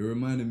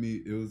reminded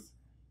me, it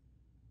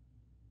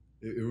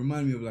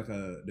reminded me of like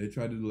they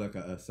tried to do like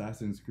a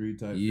Assassin's Creed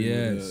type thing.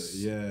 Yes.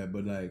 Yeah,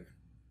 but like,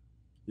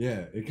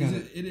 yeah, it kind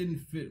of, It didn't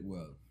fit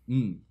well.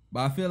 mm,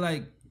 But I feel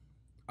like,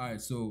 all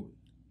right, so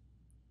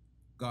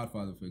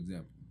Godfather, for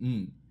example.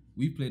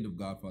 We played the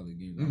Godfather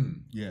games.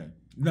 Yeah.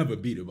 Never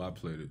beat it, but I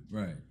played it.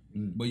 Right.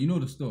 But you know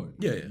the story.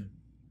 Yeah, yeah.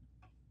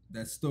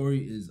 That story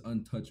is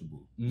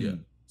untouchable. Yeah.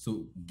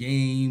 So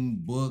game,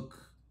 book,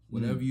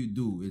 whatever you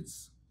do,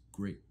 it's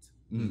great.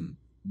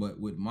 But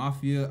with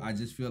Mafia, I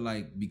just feel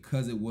like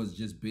because it was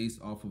just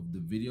based off of the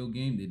video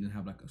game, they didn't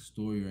have like a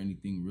story or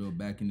anything real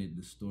back in it.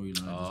 The storyline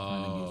just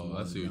kind of gets Oh,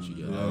 I see what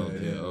you watered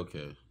get. down. Yeah,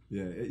 Okay.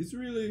 yeah, it's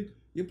really,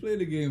 you play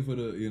the game for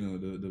the,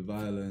 the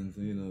violence,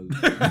 Is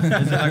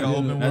it like an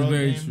open world That's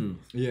very game? true.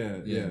 yeah.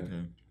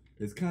 Okay.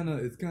 It's kind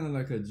of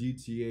like a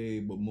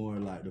GTA, but more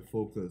like the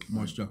focus.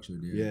 More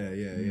structured, yeah.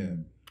 Yeah.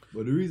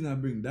 But the reason I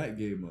bring that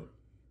game up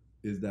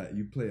is that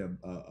you play a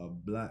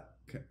black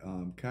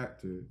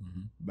character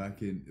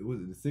back in, was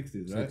it the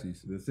 60s, right?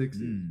 60s. The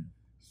 60s.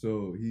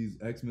 So he's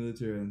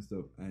ex-military and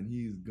stuff, and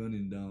he's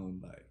gunning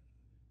down like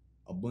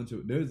a bunch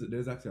of.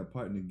 There's actually a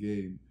part in the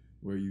game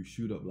where you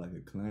shoot up like a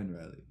Klan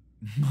rally.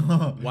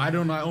 Why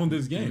don't I own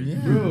this game? Yeah,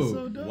 Bro,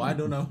 so dope. Why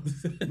don't I?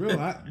 Bro,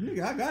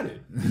 I got it.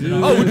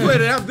 Oh, we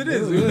played it after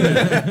this.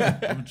 I'm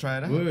gonna try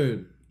it out.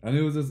 Word. And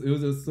it was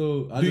just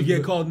so. Do you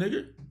get called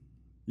nigger?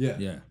 Yeah.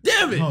 Yeah,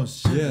 Damn it! Oh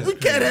shit. Yes. We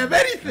can't have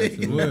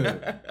anything.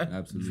 Word.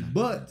 absolutely.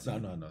 But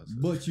No.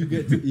 But you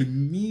get to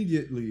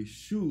immediately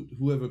shoot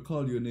whoever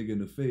called you a nigga in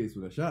the face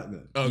with a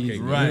shotgun. Okay,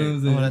 Right. You know what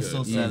I'm saying? Oh, that's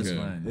so Good.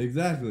 satisfying.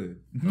 Exactly.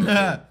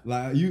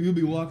 Like you'll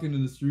be walking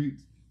in the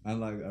streets and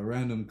like a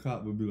random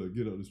cop will be like,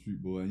 "Get out the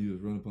street, boy," and you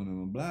just run up on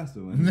them and blast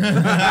them. And,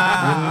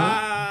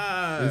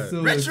 It's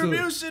so-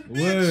 Retribution,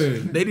 bitch.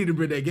 Word. They need to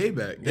bring that game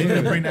back. They need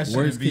to bring that shit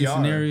Worst in case VR.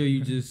 scenario,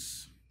 you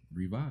just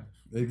revive.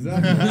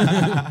 Exactly.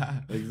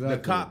 Exactly. The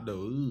cop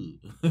though.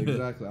 Ugh.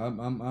 Exactly.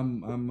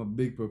 I'm a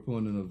big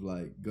proponent of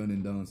like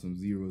gunning down some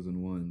zeros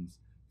and ones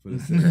for the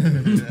sake.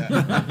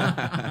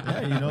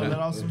 Yeah, you know, let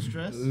off some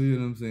stress. You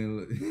know what I'm saying?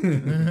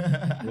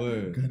 Like,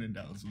 word. Gunning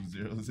down some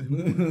zeros.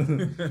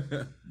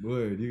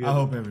 Word. You I got,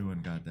 hope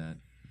everyone got that.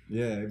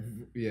 Yeah.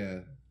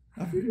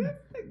 I feel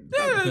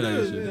Yeah,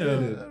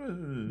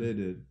 they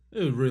did.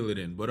 It really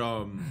didn't. But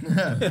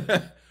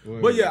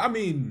Word. but yeah, I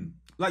mean,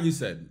 like you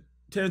said,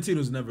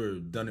 Tarantino's never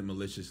done it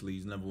maliciously.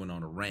 He's never went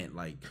on a rant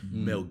like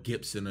Mel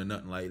Gibson or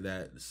nothing like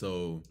that.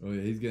 So Oh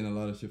yeah, he's getting a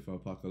lot of shit for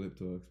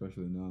Apocalypto,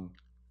 especially now.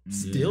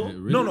 Still? Yeah,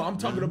 really? No, I'm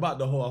talking about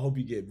the whole I hope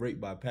you get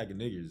raped by a pack of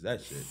niggas.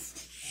 That shit.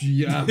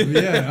 Yeah. I'm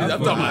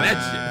talking about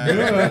that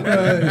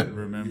shit.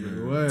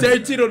 Remember.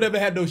 Tarantino never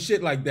had no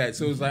shit like that.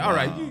 So it's like, all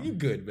right, you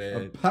good, A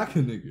man. pack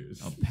of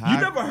niggas. You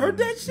never heard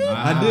that shit?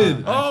 I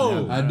did.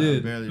 Oh. I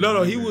did.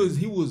 No, he was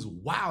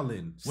wildin'.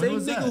 When Same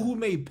was nigga that? who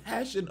made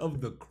Passion of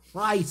the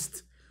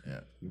Christ. Yeah.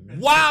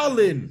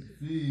 Wildin'.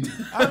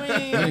 I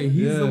mean, Hey,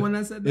 he's the one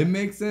that said that. It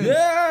makes sense.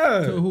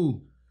 Yeah. To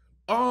who?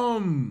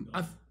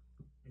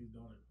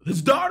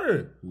 His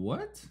daughter.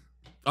 What?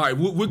 All right,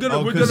 we're gonna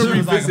Oh, we're 'cause gonna she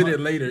was like, revisit it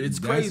later. It's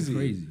That's crazy.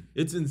 crazy.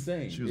 It's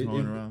insane. she was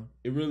going around.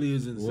 It really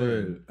is insane.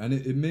 Word. And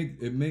it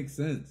makes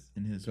sense.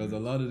 In his Because a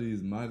words. lot of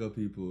these MAGA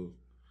people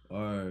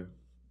are,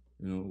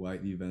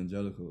 white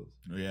evangelicals.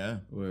 Yeah.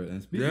 Word.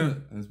 And Yeah.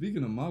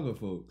 speaking of MAGA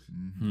folks,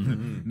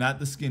 Not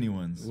the skinny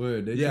ones.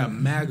 word. They Yeah, try-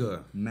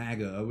 MAGA.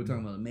 MAGA. We're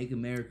talking about make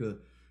America.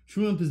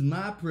 Trump is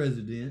my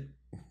president.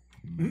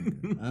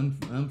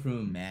 I'm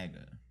from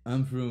MAGA.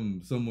 I'm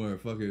from somewhere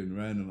fucking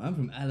random. I'm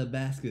from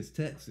Alabascus,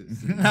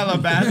 Texas.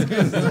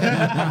 Alabascus.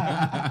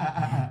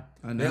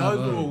 And They're now,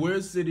 always from a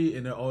weird city,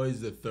 and they're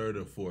always the third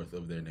or fourth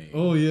of their name.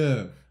 oh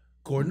yeah.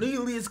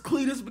 Cornelius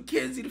Cletus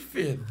McKenzie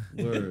V.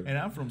 Word. And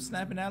I'm from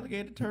Snapping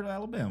Alligator Turtle,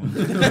 Alabama.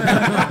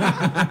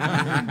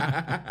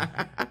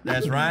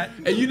 That's right.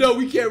 And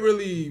we can't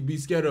really be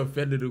scared of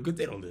offending them because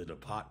they don't listen to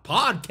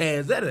podcast.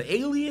 Is that an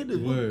alien? What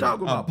we Word.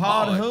 talking A about?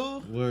 pod who?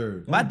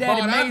 Word. My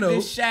daddy Pod I made know.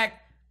 this shack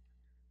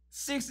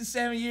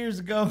 67 years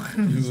ago.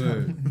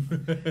 Word.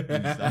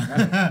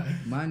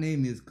 My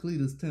name is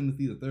Cletus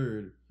Timothy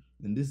III,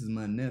 and this is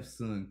my neph's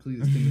son,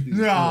 Cletus Timothy III.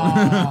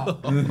 No,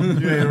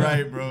 you ain't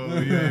right, bro.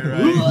 You ain't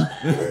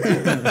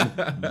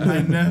right.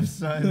 My neph's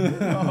son.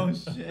 Oh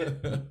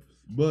shit.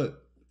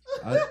 But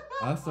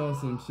I saw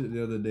some shit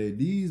the other day.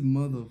 These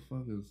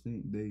motherfuckers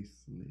think they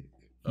slick.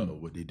 Oh,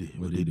 what they did?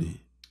 What they did?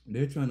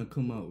 They're trying to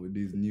come out with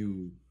these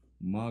new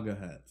MAGA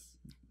hats.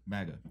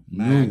 MAGA.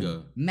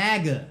 MAGA.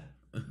 MAGA.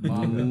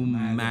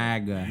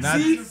 MAGA. Not,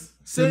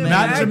 Saying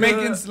not MAGA,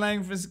 Jamaican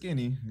slang for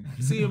skinny.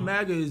 Seeing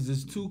MAGA is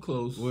just too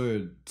close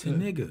Word. to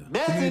nigga.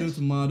 Tomato,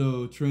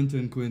 tomato,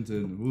 Trenton,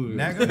 Quentin. Word.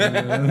 MAGA.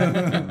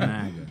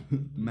 MAGA.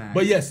 MAGA.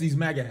 But yes, these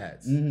MAGA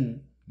hats.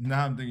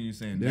 Now I'm thinking you're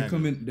saying They're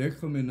MAGA. They're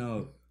coming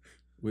out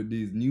with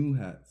these new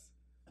hats,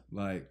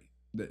 like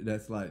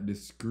that's like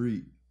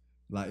discreet,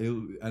 like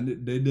and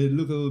they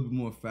look a little bit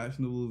more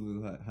fashionable.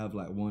 They have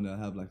like one that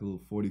have like a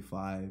little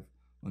 45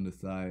 on the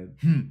side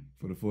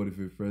for the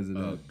 45th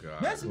president. Oh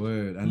god.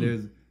 Word.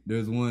 And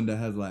there's one that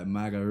has like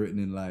MAGA written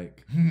in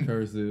like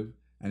cursive,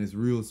 and it's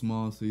real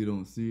small so you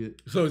don't see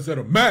it. So instead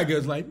of MAGA,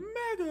 it's like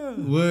MAGA.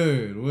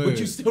 Word. But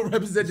you still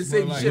represent the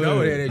same like shit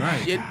over word. there.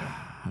 That shit.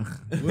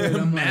 Word,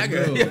 I'm like,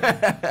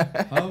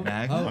 MAGA. bro,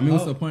 MAGA? I mean,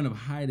 what's the point of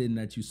hiding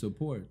that you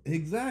support?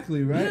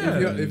 Exactly, right?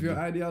 Yeah. If your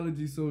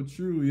ideology is so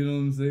true, you know what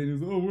I'm saying?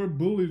 It's, we're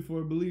bullied for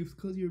our beliefs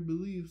because your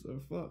beliefs are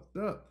fucked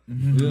up. You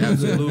know what I'm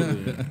saying?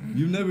 Absolutely.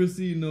 You've never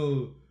seen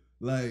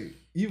like,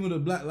 even the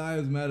Black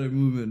Lives Matter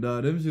movement,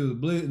 dog. Them shit was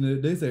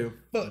blatant. They say,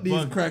 fuck these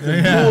Fuck.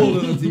 crackers. Yeah. Gold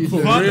on the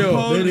t-shirt. Fuck the Real.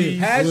 police.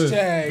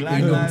 Hashtag. Black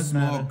Ain't no Lives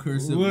small Matter.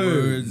 cursive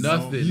Word. words.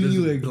 Nothing. You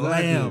knew Just exactly.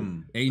 glam.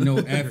 Ain't no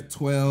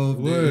F12.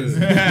 Word.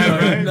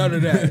 There's- None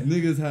of that.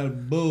 Niggas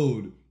had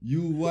bold.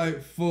 You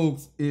white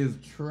folks is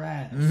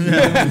trash.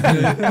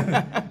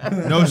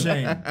 No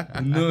shame.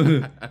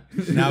 No.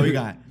 Now we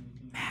got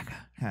MAGA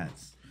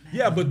hats.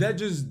 Yeah, but that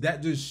just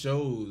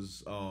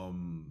shows wow,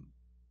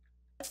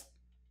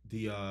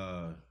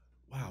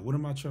 what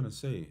am I trying to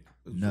say?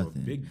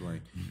 Nothing. A big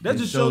blank. That It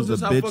just shows shows us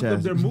the how bitch fucked up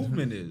ass- their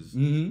movement is.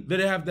 Mhm. That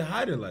they have to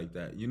hide it like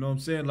that. You know what I'm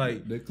saying?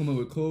 Like, They come up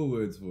with code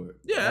words for it.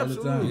 yeah, all the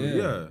time. absolutely.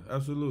 Yeah,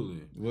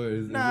 absolutely.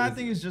 Word. Nah, I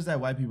think it's just that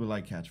white people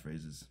like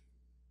catchphrases.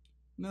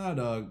 Nah,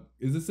 dog.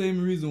 It's the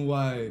same reason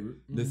why.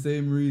 The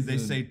same reason. They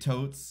say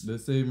totes. The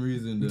same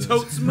reason. The,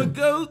 Totes my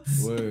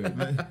goats.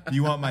 Word.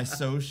 You want my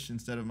soch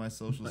instead of my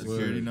social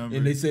security Word. number?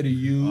 And they say the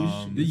use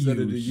instead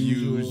of the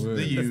Use, usual.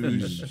 the Word.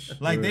 use.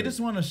 Like they Word. just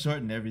want to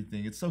shorten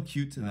everything. It's so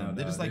cute to them. Nah,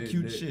 they just nah, like they-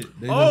 cute they-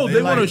 shit. they Oh, just-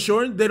 they want to like-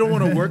 shorten? They don't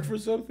want to work for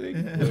something?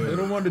 They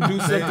don't want to do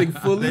something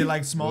fully? They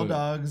like small Word.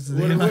 dogs.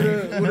 What They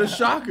a, what a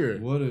shocker.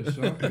 What a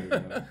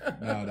shocker.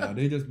 Nah,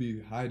 they just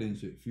be hiding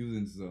shit,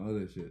 fusing to some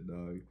other shit,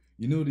 dog.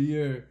 You know the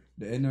year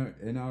the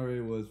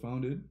NRA was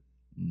founded?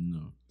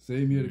 No.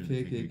 Same year the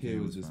Yeah, the KKK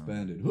was was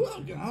disbanded.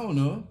 I don't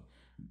know.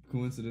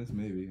 Coincidence,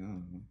 maybe. I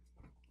don't know.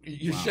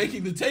 You're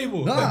shaking the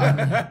table.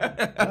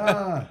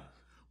 Ah.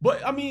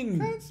 But I mean,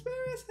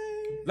 Conspiracy.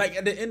 like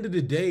at the end of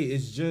the day,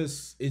 it's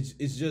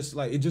just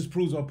like it just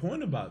proves our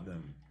point about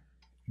them.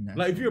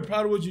 Like if you're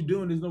proud of what you're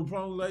doing, there's no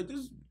problem. Like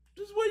this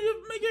way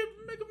you make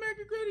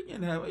America great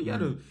again. How you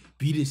gotta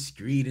be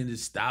discreet and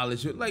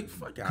stylish. Like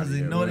fuck out Because of they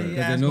here. know man.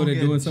 they know they're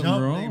doing something They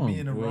wrong. be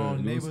in the Word,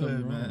 wrong doing something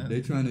neighborhood, wrong. man.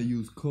 They trying to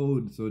use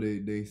code so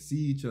they see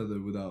each other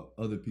without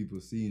other people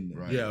seeing them.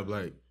 Right. Yeah,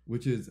 like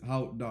Which is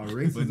how the But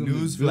racism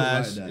is built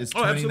like newsflash, that. it's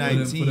Oh, absolutely.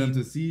 for them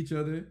 2019. to see each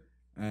other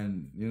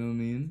and you know what I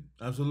mean?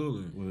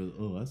 absolutely.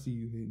 Well, I see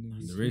you hating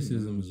The this.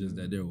 racism is just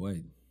that they're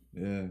white.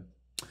 Yeah.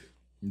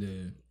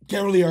 Yeah.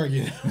 Can't really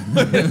argue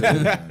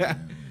that.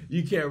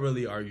 You can't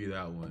really argue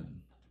that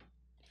one.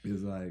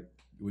 It's like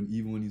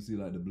even when you see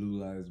like the Blue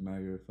Lives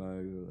Matter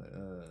flag, you're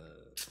like,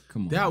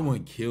 Come on. That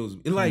one kills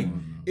me. Like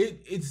on,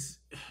 it's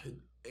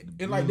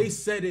and like they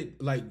said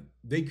it like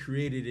they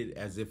created it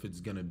as if it's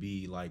gonna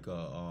be like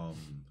a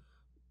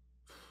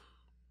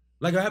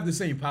like I have the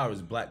same power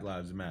as Black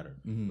Lives Matter.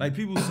 Like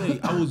people say,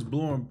 I was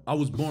born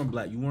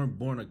black. You weren't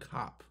born a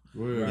cop.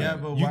 Right. Yeah,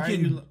 but why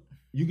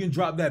you can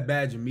drop that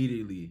badge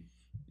immediately.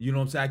 You know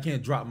what I'm saying? I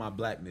can't drop my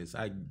blackness.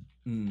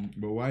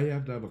 But why you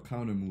have to have a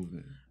counter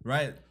movement?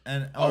 right?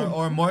 And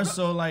or more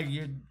so like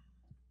you're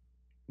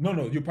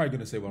No, you're probably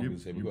gonna say what I'm gonna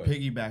say. But you're go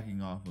ahead.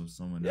 piggybacking off of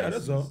someone Yeah,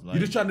 else's. that's all. Like,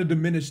 You're just trying to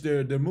diminish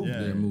their movement.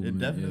 yeah, Their movement, it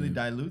definitely yeah.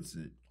 dilutes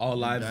it. All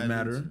lives Dilutes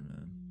matter. it,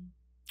 man.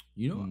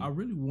 You know, I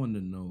really want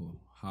to know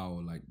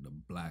how like the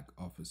black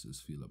officers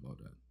feel about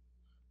that.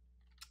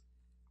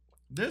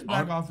 There's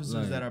black officers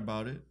like- that are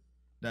about it.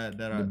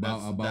 That are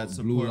About that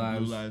support Blue Blue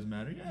Lives. Lives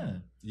Matter. Yeah.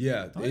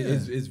 Yeah, Oh,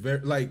 it's very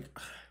like.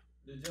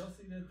 Did y'all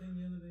see that thing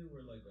the other day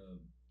where like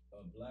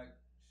a black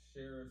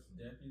sheriff's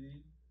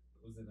deputy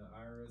was in the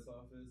IRS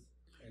office?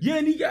 Yeah,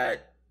 and he got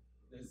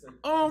They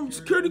said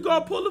security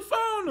guard pulled the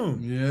phone on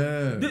him.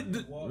 Yeah.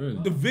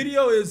 The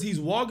video is he's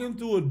walking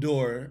through a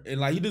door and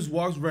like he just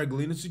walks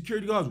regularly and the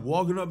security guard's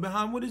walking up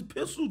behind with his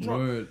pistol drawn.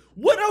 Word.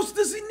 What else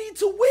does he need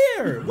to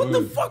wear? What the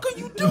Word. fuck are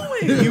you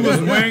doing? He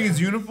was wearing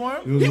his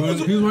uniform. He was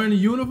He was wearing a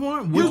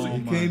uniform.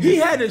 He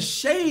had a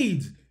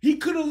shades. He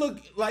couldn't look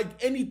like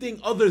anything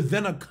other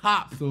than a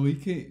cop. So he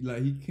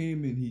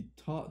came in, he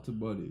talked to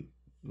Buddy,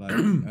 like,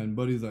 and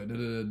Buddy's like, da,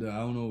 da, da, da. I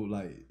don't know,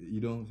 like,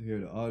 you don't hear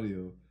the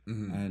audio,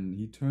 and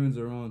he turns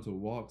around to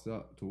walk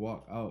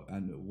out,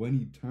 and when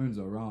he turns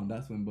around,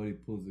 that's when Buddy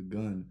pulls the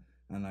gun,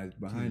 and like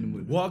behind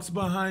him, Walks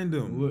behind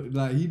him.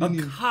 like he didn't A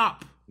even,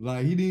 cop.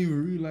 like he didn't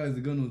even realize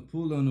the gun was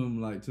pulled on him,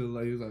 like till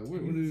like he was like,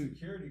 what He's is a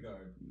security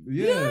guard.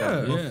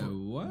 Yeah. Yeah,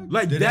 what?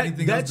 Like Did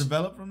anything else that's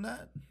develop from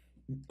that?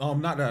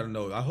 not that I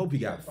know. I hope he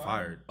got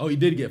fired. Oh, he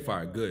did get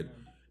fired. Good.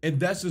 And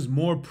that's just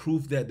more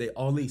proof that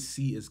all they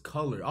see is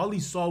color. All he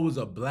saw was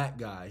a black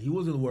guy. He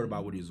wasn't worried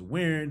about what he was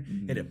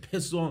wearing. Had a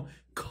pistol on,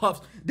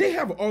 cuffs. They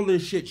have all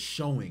this shit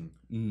showing.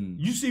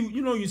 You see,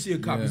 you see a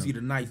cop. You see the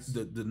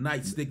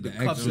nightstick, the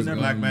cuffs, and A everything.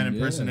 black man Yeah.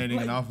 impersonating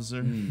an officer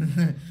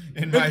in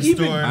my even-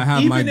 store. I have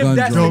Even my if gun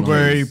that's drawn. the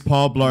case-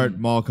 Paul Blart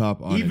Mall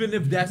Cop on Even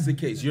if that's the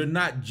case, you're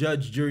not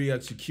judge, jury,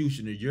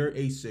 executioner. You're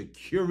a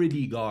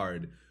security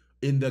guard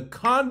in the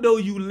condo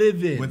you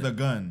live in. with a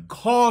gun.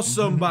 Call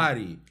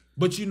somebody.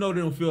 But they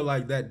don't feel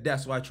like that.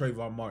 That's why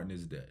Trayvon Martin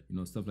is dead. You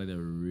know, stuff like that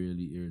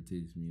really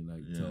irritates me,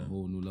 like to a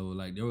whole new level.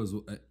 Like there was,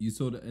 you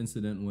saw the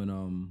incident when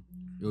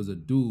there was a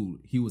dude.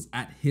 He was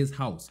at his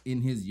house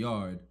in his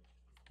yard.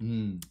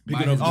 Picking by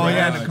up his Oh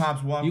yeah, garage. the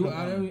cops walked.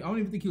 I don't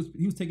even think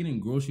he was taking in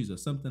groceries or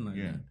something like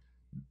Yeah. that.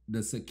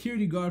 The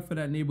security guard for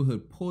that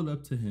neighborhood pulled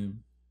up to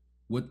him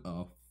with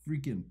a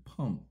freaking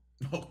pump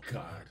Oh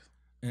God.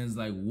 and it's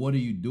like, "What are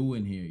you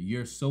doing here?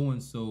 You're so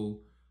and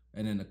so."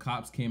 And then the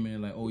cops came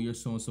in like, "Oh, you're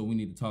so and so. We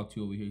need to talk to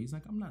you over here." He's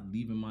like, "I'm not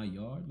leaving my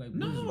yard." Like,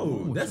 what is wrong No,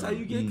 with that's y'all? how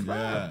you get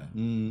clapped.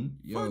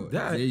 Yo, Fuck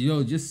that.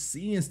 yo, just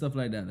seeing stuff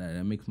like that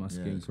makes my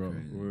skin it's crawl.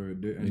 crazy.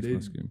 Word. They Makes do my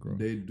skin crawl.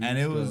 And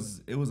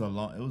it was a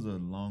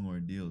long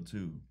ordeal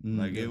too.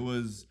 Like it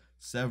was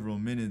several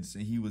minutes,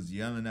 and he was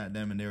yelling at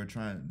them, and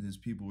his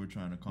people were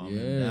trying to calm him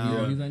Yeah, down.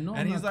 yeah, he's like, "No,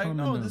 and I'm he's not like, calming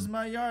 "No, down." this is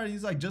my yard."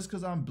 He's like, "Just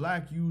because I'm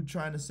black, you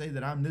trying to say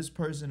that I'm this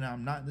person and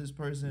I'm not this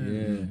person?"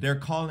 Yeah. And they're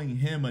calling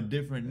him a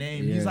different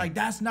name. Yeah. He's like,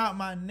 "That's not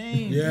my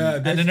name." Yeah,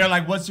 and then they're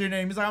like, "What's your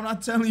name?" He's like, "I'm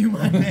not telling you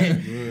my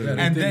name." Yeah,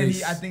 And the then thing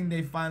is- I think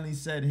they finally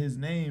said his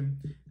name.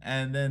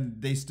 And then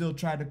they still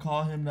tried to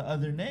call him the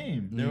other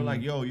name. They were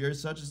like, "Yo, you're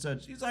such and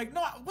such." He's like,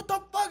 "No, what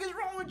the fuck is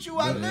wrong with you?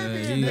 I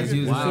live here." he was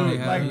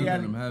nigga." Like, he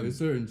had- There's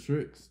certain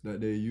tricks that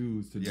they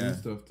use to Yeah. do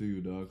stuff to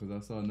you, dog. Cause I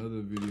saw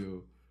another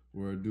video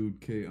where a dude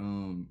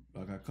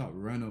like a cop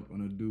ran up on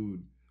a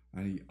dude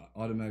and he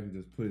automatically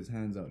just put his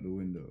hands out the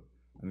window,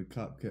 and the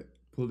cop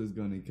pulled his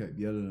gun and kept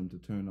yelling at him to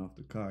turn off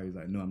the car. He's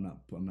like, "No, I'm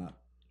not.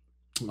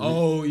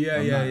 Oh yeah,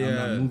 I'm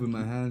not moving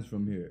my hands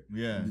from here."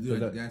 Yeah. At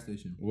the gas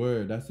station.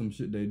 Word, that's some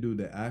shit they do.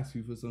 They ask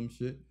you for some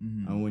shit,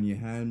 and when your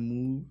hand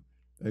move,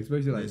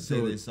 especially like They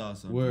say they saw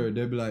something. Word,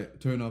 they be like,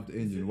 "Turn off the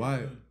engine."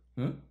 Why?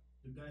 Huh?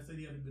 The guy said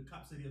the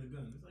cop said he had a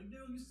gun. It's like, yo,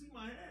 you see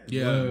my ass.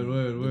 Yeah.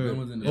 Word. gun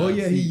was in the Oh back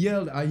yeah, he seat.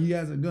 yelled. He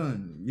has a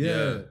gun.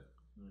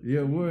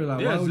 Yeah, word.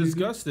 Like, Yeah, why it's would you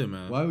disgusting,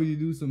 man. why would you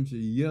do some shit?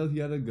 He yelled he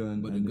had a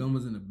gun, But the and gun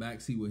was in the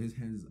back seat with his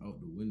hands out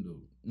the window.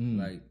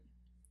 Like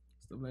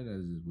stuff like that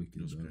is just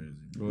wicked. That's dog.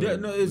 crazy. Word. Yeah,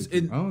 no, it's I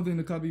don't think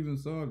the cop even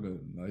saw a gun.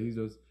 Like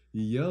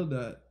he yelled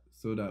that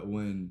so that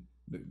when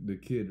the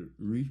kid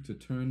reached to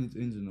turn his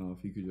engine off,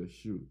 he could just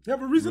shoot. You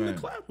have a reason Right. to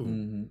clap him.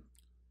 Mm-hmm.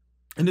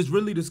 And it's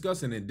really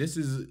disgusting. And this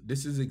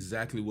is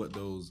exactly what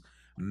those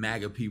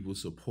MAGA people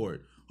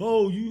support.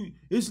 Oh,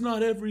 it's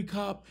not every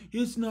cop.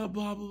 It's not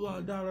blah blah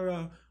blah da da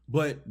da.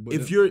 But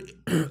if you're,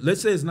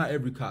 let's say it's not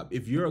every cop.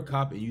 If you're a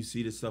cop and you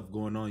see this stuff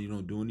going on, you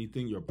don't do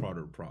anything, you're a part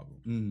of the problem.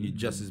 You're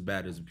just as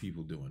bad as the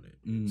people doing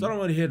it. So I don't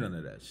want to hear none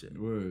of that shit.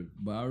 Word.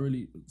 But I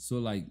really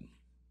like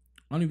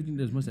I don't even think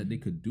there's much that they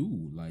could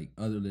do, like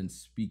other than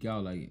speak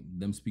out. Like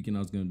them speaking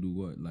out's gonna do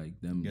what? Like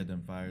them Get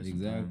them fired.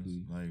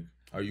 Exactly. Like,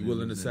 Are you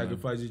willing to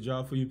sacrifice your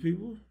job for your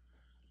people?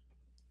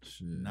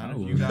 shit. not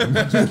if you got a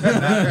bunch of kids.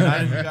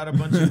 Not if you got a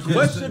bunch of kids.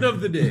 Question of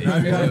the day. Now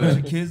you got a bunch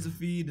of kids to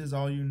feed. This is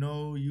all you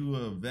know. You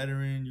a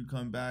veteran. You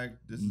come back.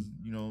 This is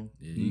Yeah,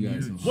 you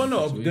got some Well, no,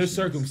 situations. there's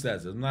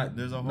circumstances. I'm not,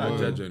 There's a not whole-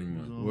 judge anymore.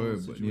 there's a whole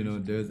Word, but you know,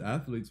 situation. there's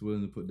athletes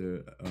willing to put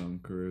their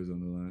careers on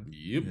the line.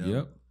 Yep.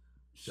 Yep.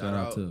 Shout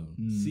out to him.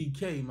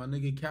 CK, my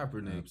nigga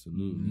Kaepernick.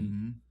 Absolutely.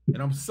 Mhm.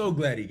 And I'm so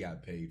glad he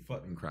got paid.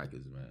 Fucking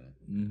crackers, man.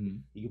 Mm-hmm.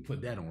 You can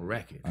put that on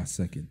record. I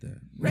second that.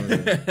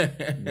 Word.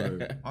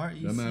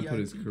 That man put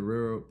his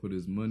career up, put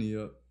his money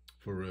up.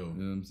 For real.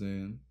 You know what I'm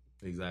saying?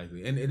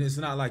 Exactly. And it's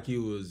not like he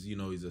was,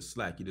 he's a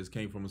slack. He just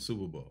came from a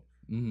Super Bowl.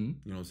 Mm-hmm. You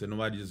know what I'm saying?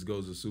 Nobody just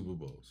goes to Super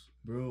Bowls.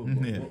 Bro,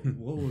 Yeah.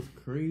 what was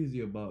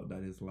crazy about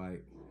that is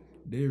like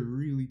they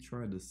really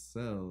tried to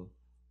sell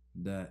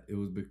that it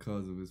was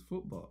because of his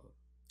football.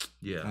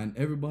 Yeah. And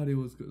everybody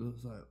was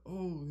like,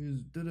 oh,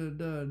 he's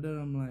da-da-da-da.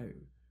 I'm like,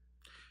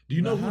 Do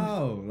you know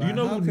how? Do you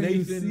know how who can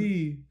Nathan?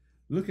 you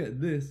look at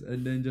this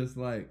and then just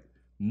like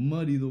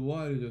muddy the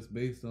water just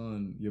based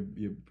on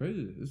your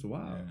prejudice? It's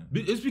wild.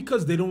 It's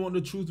because they don't want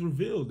the truth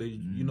revealed. They,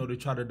 they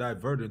try to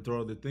divert and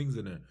throw other things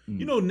in there.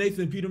 You know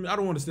Nathan Peterman. I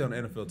don't want to stay on the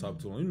NFL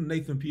topic too long. You know who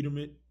Nathan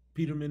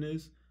Peterman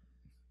is?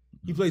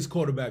 He plays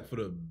quarterback for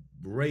the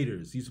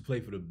Raiders. He used to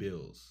play for the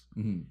Bills,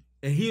 and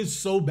he is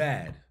so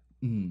bad.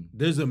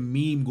 There's a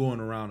meme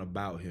going around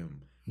about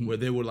him where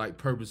they would like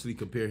purposely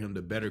compare him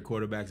to better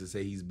quarterbacks and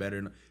say he's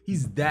better.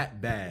 He's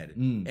that bad.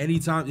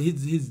 Anytime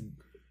his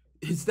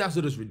stats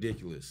are just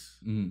ridiculous.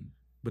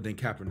 But then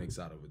Kaepernick's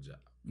out of a job.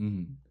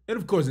 And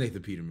of course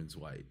Nathan Peterman's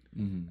white.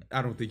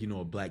 I don't think you know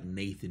a black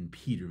Nathan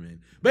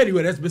Peterman. But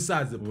anyway, that's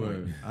besides the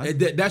point.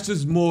 That's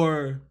just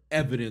more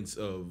evidence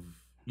of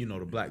the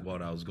blackball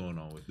that was going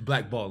on with the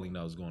blackballing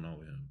that was going on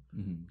with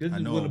him. This I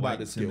is know what a about white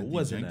the skill. Timothy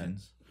Wasn't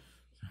Jenkins.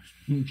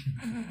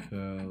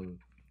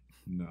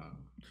 Nah.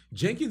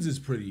 Jenkins is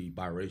pretty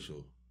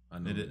biracial. I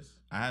know It this. is.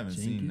 I haven't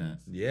seen that.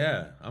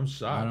 Yeah, I'm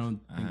shocked. I don't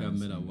think I've haven't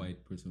met a seen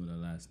white person with a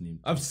last name.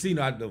 I've seen.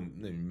 I don't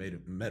met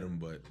him,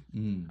 but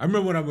I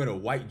remember when I met a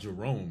white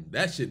Jerome.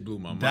 That shit blew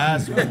my mind.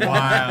 That's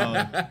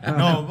wild.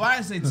 No, why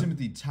I say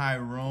Timothy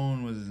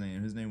Tyrone was his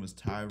name? His name was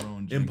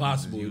Tyrone Jenkins.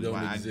 Impossible. He was Don't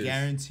white. exist. I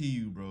guarantee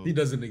you, bro. He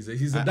doesn't exist.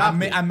 He's I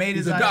adopted. made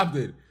his He's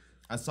adopted.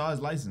 I saw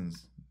his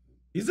license.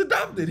 He's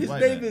adopted. His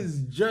White name man.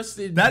 is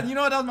Justin. That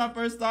that was my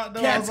first thought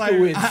though. I was like,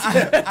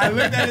 Katzkowitz. I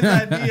looked at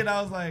his ID and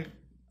I was like,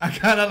 I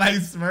kind of like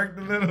smirked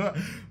a little. I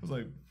was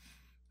like,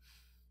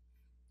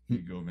 here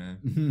you go, man.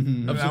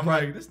 I'm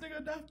like, this nigga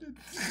adopted.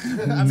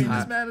 I mean,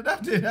 this man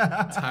adopted.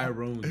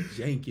 Tyrone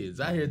Jenkins.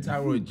 I hear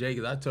Tyrone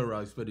Jenkins. I told her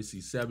I expect to see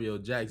Samuel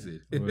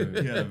Jackson. He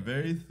had a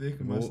very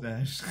thick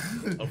mustache.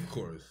 Of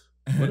course.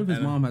 What if his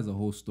mom has a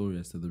whole story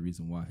as to the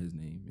reason why his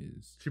name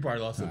is? She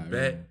probably lost a Tyrone.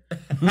 bet.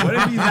 What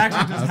if he's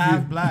actually just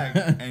half black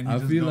and he I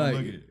just feel don't like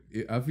look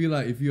it? I feel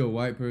like if you're a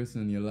white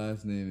person, your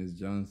last name is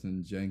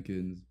Johnson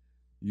Jenkins.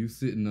 You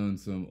sitting on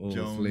some old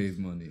Jones. slave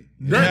money.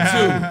 That too.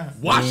 You know what I'm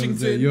saying?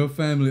 Washington. Your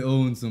family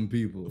owns some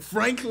people.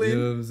 Franklin. You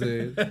know what I'm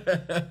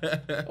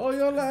saying? Oh,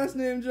 your last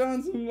name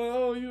Johnson.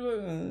 Oh, you. You know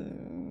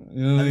Have what I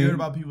you mean? heard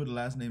about people with the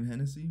last name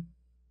Hennessy?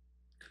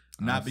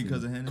 Not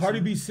because of Hennessy. Cardi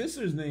B's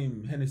sister's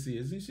name Hennessy,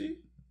 isn't she?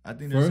 I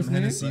think there's First some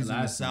name? Hennessy's in the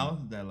Last name. South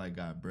that like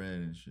got bread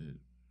and shit.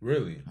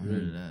 Really? I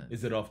heard of that.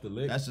 Is it off the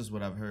lick? That's just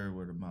what I've heard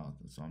word of mouth.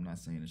 So I'm not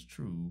saying it's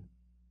true.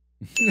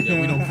 Yeah,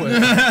 we don't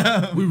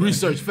put. We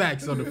research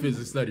facts on the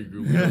physics study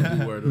group. We don't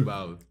do word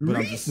about. But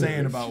I'm just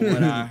saying about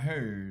what I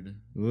heard.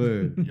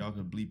 Word. Y'all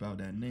can bleep out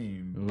that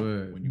name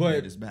Word. when you But-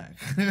 get this back.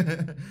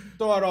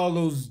 Throw out all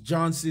those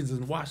Johnsons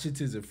and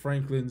Washingtons and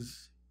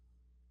Franklins.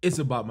 It's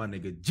about my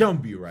nigga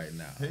Jumbee right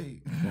now.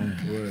 Hey.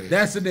 Word.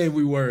 That's the name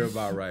we worry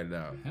about right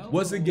now. Hello.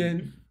 Once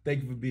again,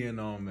 thank you for being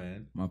on,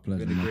 man. My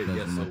pleasure. Been a My great pleasure.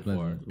 guest My so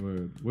pleasure. far.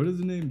 Word. Where does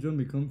the name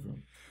Jumbee come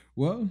from?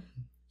 Well,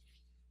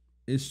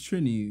 it's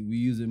Trini. We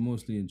use it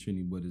mostly in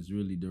Trini, but it's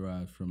really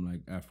derived from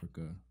like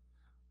Africa.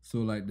 So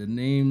like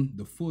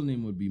the full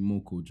name would be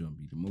Moko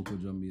Jumbee. The Moko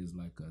Jumbee is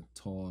like a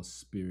tall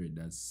spirit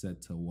that's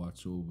set to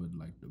watch over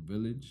like the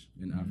village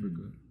in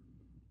Africa.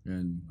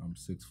 And I'm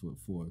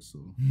 6'4", so.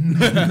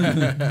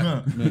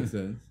 Makes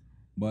sense.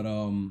 But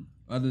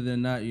other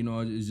than that,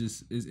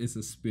 it's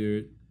a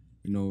spirit,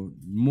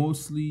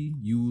 mostly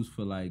used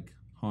for like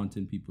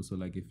haunting people. So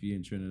like if you're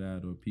in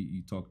Trinidad or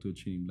you talk to a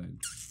Trini, like,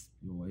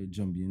 yo, why you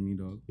Jumbee in me,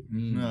 dog?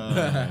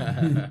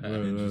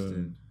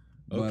 Interesting.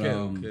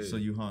 Okay. So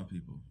you haunt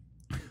people.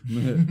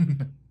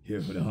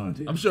 Here for the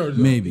haunting. I'm sure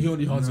Maybe. he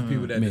only haunts the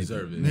people that Maybe.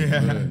 deserve it.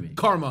 Yeah.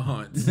 Karma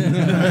hunts.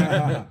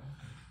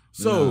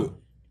 Sorry.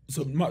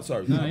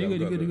 Nah, you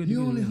good. He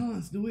only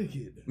haunts the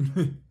wicked.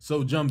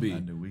 So Jumbee,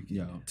 And the weekend.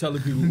 Yo. tell the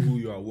people who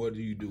you are. What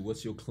do you do?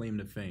 What's your claim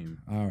to fame?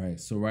 All right,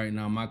 so right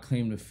now my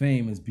claim to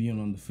fame is being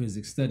on the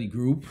physics study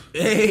group.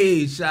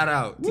 Hey, shout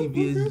out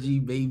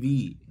TPSG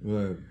baby.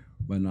 Word.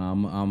 But no,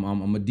 I'm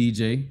a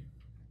DJ,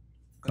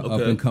 up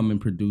Okay. and coming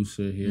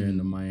producer here in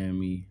the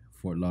Miami,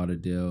 Fort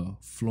Lauderdale,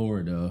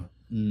 Florida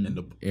in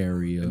the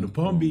area. in the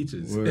Palm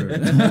Beaches.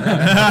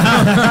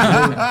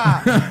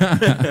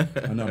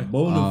 And a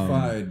bona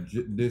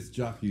fide disc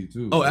jockey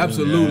too. Oh,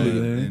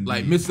 absolutely. Yeah.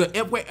 Like Mr.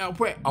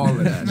 all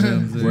of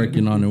that.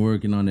 Working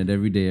on it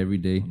every day.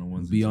 the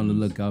ones Be and on the twos.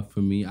 lookout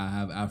for me. I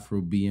have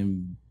Afro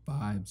BM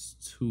Vibes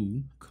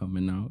 2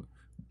 coming out,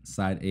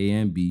 side A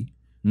and B.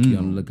 Be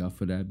on the lookout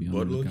for that. Be on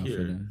But the look lookout for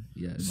here. that.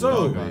 Yeah.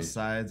 So- Talk about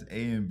sides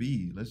A and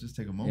B. Let's just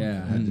take a moment.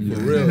 Yeah, for that. yeah.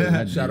 For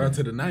real. Shout out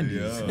to the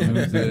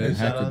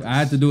 90s. Yeah. I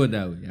had to do it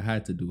that way. I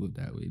had to do it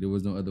that way. There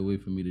was no other way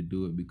for me to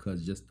do it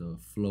because just the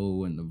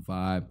flow and the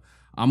vibe.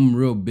 I'm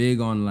real big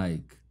on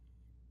like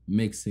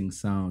mixing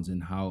sounds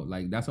and how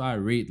like that's why I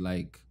rate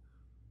like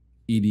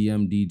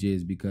EDM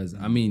DJs because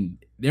I mean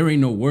there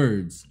ain't no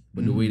words,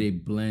 but the way they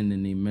blend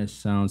and they mesh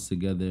sounds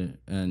together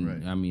and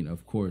Right. I mean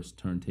of course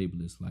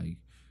turntablists like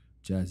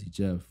Jazzy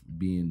Jeff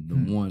being the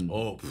one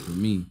Oh, for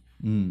me.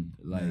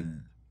 Like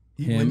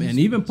He- him when and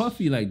he's- even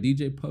Puffy, like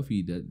DJ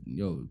Puffy,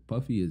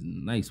 Puffy is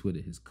nice with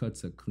it. His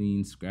cuts are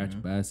clean,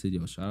 scratch bastard.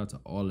 Shout out to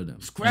all of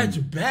them. Scratch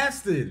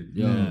bastard.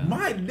 Yo.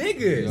 My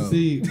nigga. Yo.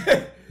 See,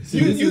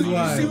 You this is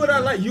why- see what I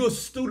like? You're a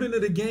student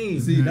of the game.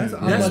 See, that's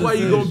Why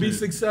you're gonna be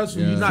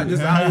successful. You're not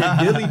just out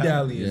here dilly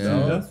dallying, Yeah.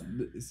 dog.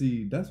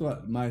 That's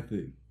what my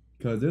thing.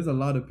 Cause there's a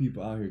lot of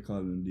people out here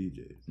calling them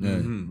DJs.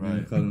 Mhm.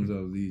 Right. Call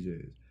themselves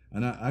DJs.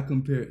 And I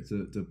compare it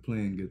to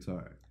playing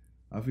guitar.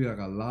 I feel like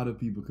a lot of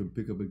people can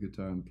pick up a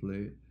guitar and play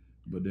it,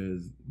 but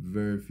there's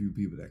very few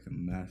people that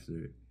can master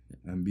it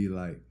and be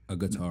like A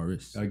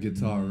guitarist. a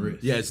guitarist.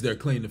 Yeah, it's their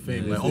claim to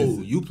fame. Yeah, Like, it's-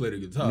 oh, you play the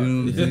guitar. You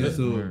know what I'm saying?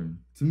 So Word.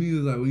 to me,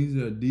 it's like when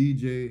you're a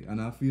DJ, and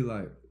I feel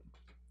like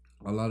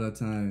a lot of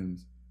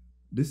times,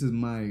 this is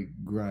my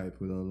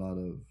gripe with a lot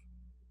of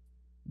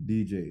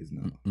DJs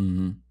now.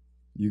 Mm-hmm.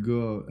 You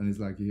go out and it's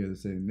like you hear the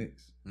same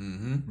mix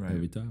Mm-hmm. Right.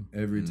 Every time.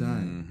 every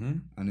time, Mm-hmm.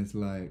 and it's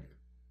like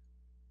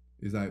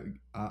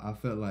I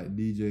felt like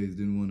DJs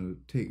didn't want to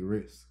take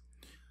risks,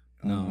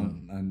 No.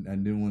 and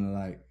didn't want to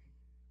like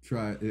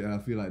try. I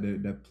feel like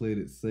they played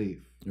it safe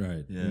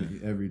Right. Yeah.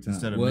 every time.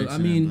 Instead of Well, mixing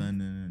I mean- and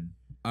blending in.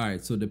 All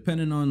right. So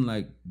depending on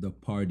like the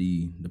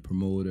party, the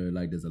promoter,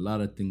 like there's a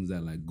lot of things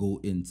that like go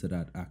into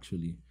that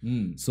actually.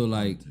 So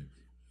like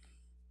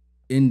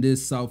in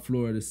this South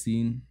Florida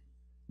scene,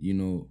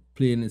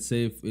 playing it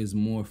safe is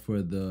more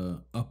for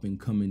the up and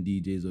coming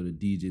DJs or the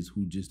DJs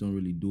who just don't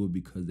really do it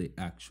because they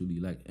actually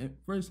like. And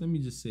first, let me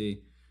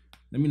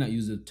not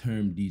use the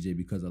term DJ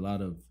because a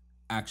lot of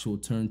actual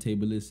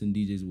turntablists and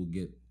DJs will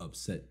get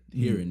upset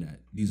hearing that.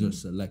 These are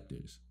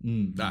selectors.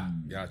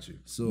 Got you.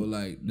 So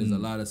like there's a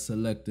lot of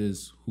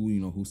selectors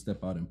who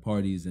step out in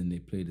parties and they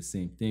play the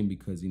same thing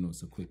because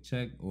it's a quick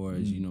check or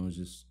it's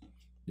just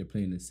they're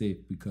playing it safe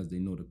because they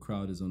know the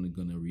crowd is only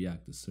gonna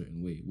react a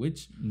certain way,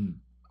 which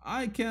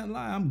I can't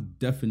lie, I'm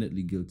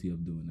definitely guilty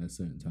of doing at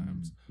certain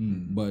times.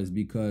 But it's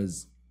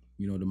because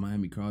the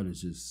Miami crowd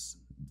is just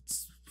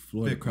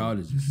Florida crowd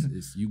is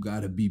just you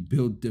gotta be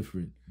built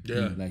different.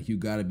 Yeah. Like you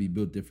gotta be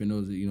built different.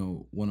 Those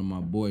one of my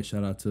boys,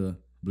 shout out to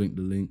Blink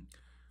the Link.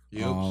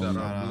 Yep, shout shout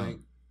out out.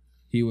 Blink.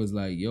 He was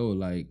like, yo,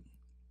 like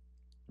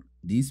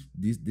these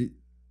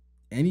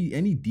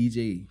any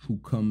DJ who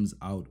comes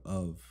out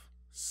of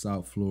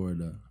South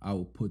Florida, I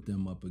will put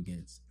them up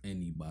against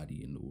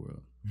anybody in the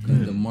world.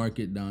 Because the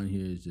market down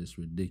here is just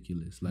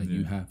ridiculous. Like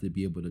you have to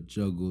be able to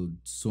juggle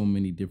so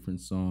many different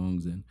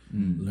songs and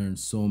learn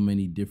so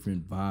many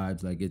different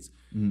vibes. Like it's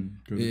and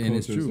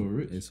it's true. So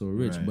rich. It's so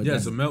rich. Right. But Yeah,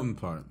 that's, it's a melting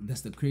pot.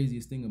 that's the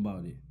craziest thing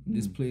about it.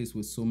 This place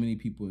with so many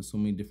people and so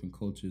many different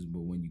cultures,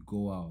 but when you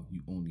go out,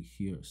 you only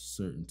hear a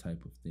certain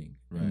type of thing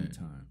every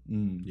time.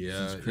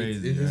 Yeah, It's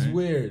crazy, It's right?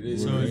 weird.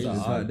 It's So it's it's a It's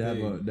odd like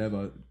thing.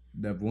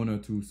 they have one or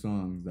two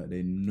songs that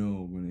they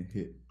know when it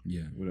hit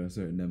Yeah. with a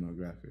certain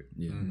demographic.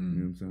 Yeah. You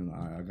know what I'm saying?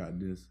 I got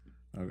this.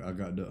 I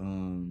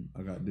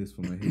got this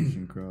for my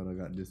Haitian crowd. I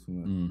got this for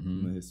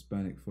my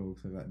Hispanic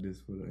folks. I got this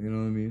for the. You know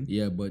what I mean?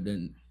 Yeah, but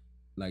then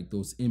like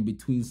those in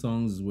between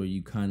songs is where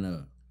you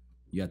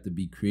have to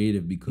be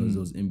creative because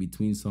those in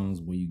between songs,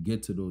 when you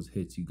get to those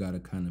hits, you gotta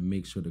kind of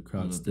make sure the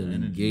crowd's Build up still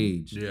the energy.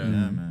 engaged. Yeah.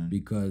 Yeah, man.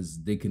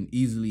 Because they can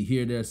easily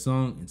hear their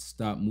song and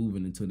stop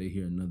moving until they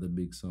hear another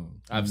big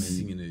song. I've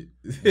seen it.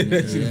 Yeah,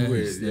 It's just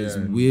weird. It's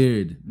Yeah.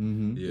 weird.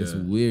 Yeah. It's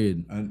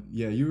weird. And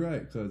yeah, you're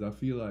right, because I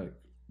feel like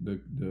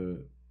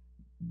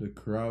the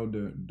crowd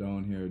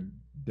down here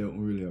don't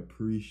really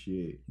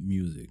appreciate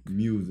Music.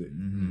 music.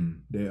 Mm-hmm.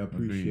 They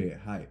appreciate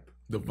hype.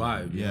 The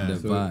vibe. Yeah. The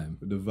So, vibe.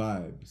 The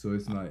vibe. So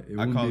it's like I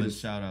wouldn't call be it the-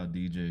 shout out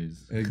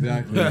DJs.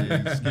 Exactly.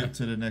 Yeah, skip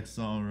to the next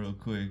song real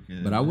quick.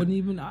 But I wouldn't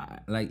even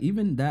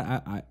even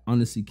that I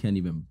honestly can't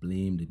even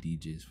blame the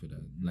DJs for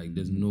that. Like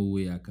there's no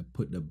way I could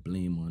put the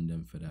blame on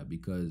them for that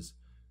because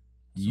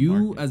you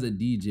market. as a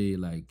DJ,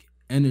 like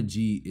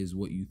energy is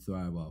what you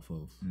thrive off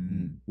of.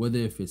 Whether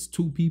if it's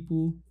 2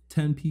 people,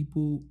 10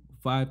 people,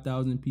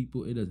 5,000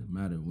 people, it doesn't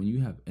matter. When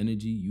you have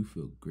energy, you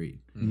feel great.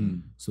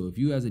 So if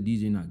you as a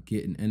DJ not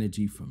getting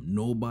energy from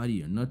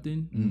nobody or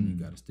nothing, you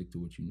gotta stick to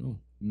what you know.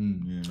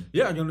 Yeah.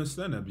 Yeah, I can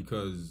understand that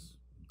because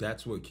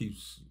that's what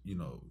keeps the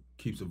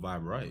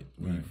vibe right.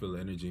 When you feel the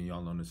energy and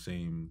y'all on the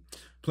same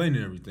plane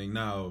and everything.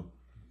 Now,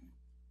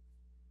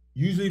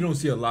 usually don't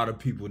see a lot of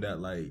people that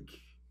like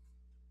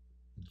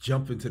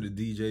jump into the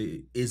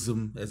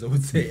DJ-ism, as I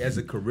would say, as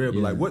a career. But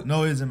like, what?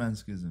 No ism and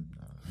schism.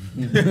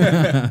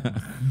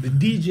 The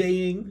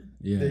DJing.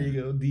 Yeah. There you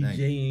go,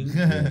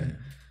 DJing.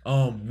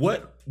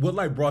 What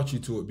like brought you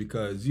to it?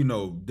 Because you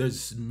know,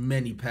 there's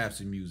many paths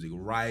in music: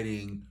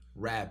 writing,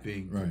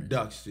 rapping,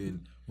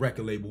 production,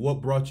 record label.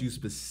 What brought you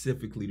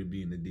specifically to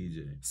being the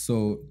DJ?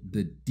 So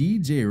the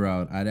DJ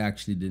route, I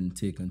actually didn't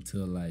take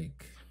until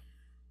like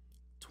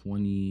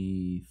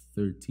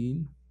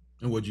 2013.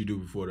 And what'd you do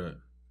before that?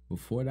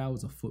 Before that, I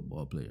was a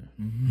football player.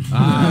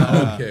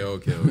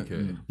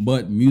 Okay.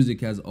 But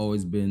music has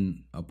always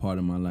been a part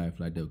of my life,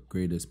 like the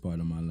greatest part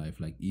of my life.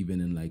 Like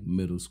even in like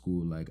middle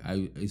school, like I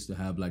used to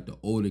have like the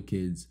older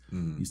kids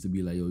used to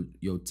be like,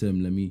 yo,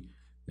 Tim, let me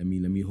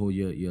hold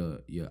your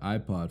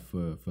iPod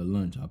for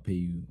lunch. I'll pay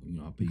you,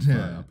 I'll pay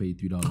you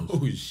 $3.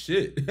 Oh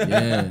shit.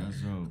 Yeah,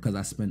 because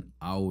I spent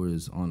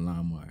hours on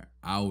LimeWire,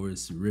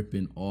 hours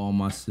ripping all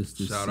my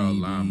sister's Shout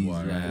CDs. out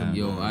LimeWire. Like,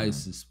 yo, I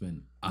used to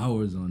spend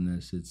hours on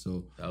that shit.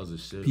 So That was a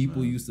shit.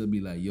 people man. used to be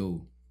like,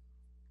 yo,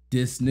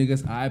 this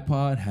nigga's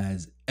iPod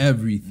has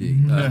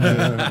everything.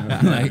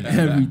 Like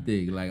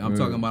everything. Like I'm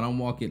talking about, I'm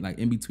walking like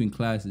in between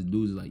classes,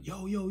 dudes is like,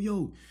 yo,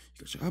 you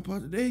got your iPod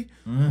today?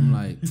 I'm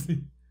like,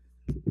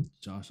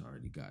 Josh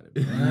already got it,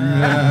 bro.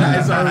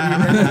 It's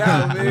already rented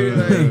out,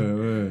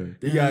 man.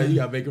 Like, you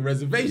gotta make a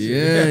reservation.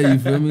 Yeah, you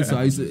feel me? So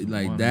I used to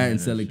like that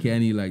and selling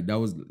candy. Like that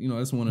was,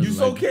 that's one of You the,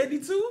 sold like, candy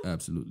too?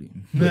 Absolutely.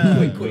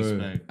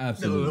 Respect.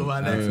 Absolutely. No,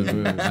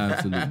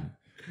 Absolutely.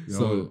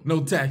 So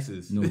no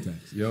taxes. no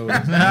tax. Yo,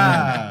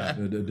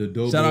 the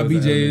dope. Shout out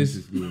boys BJ's.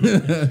 at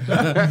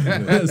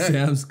elementary school.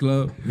 Sam's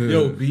Club.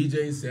 Yo,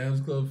 BJ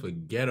Sam's Club,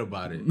 forget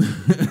about it.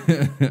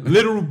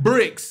 Literal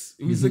bricks.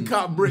 We used to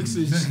cop bricks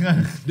and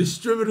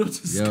distribute them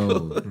to Yo,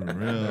 school. For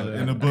real.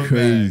 In a book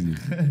crazy.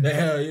 bag.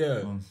 Hell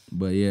yeah.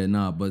 But yeah,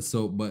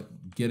 but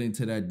getting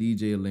to that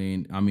DJ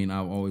lane, I mean,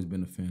 I've always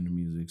been a fan of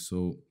music.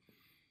 So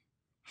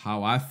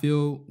how I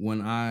feel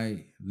when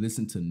I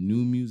listen to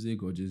new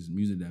music or just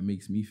music that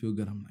makes me feel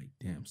good, I'm like,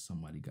 damn,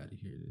 somebody got to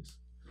hear this.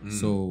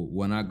 So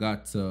when I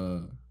got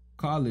to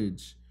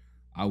college,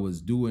 I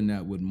was doing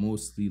that with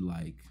mostly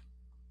like,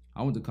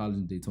 I went to college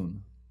in Daytona.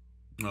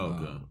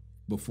 Okay.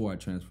 Before I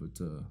transferred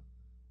to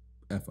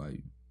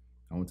FIU.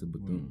 I went to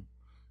Bethune.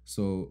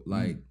 So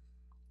like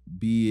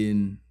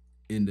being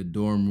in the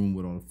dorm room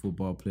with all the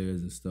football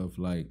players and stuff,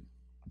 like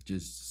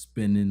just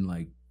spinning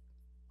like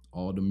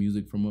all the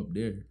music from up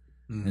there.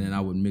 And then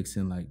I would mix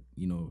in like,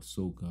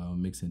 soca, I would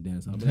mix in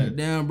dance. I'd be like,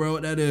 damn, bro,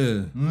 what that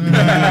is? Damn, bro,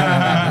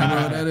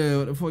 what that is?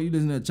 What the fuck you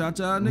listening to?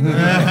 Cha-cha, nigga?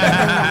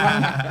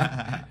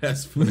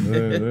 That's funny.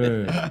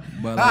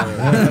 But like,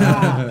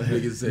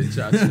 Nigga said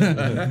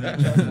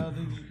cha-cha.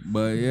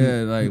 but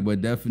yeah,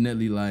 but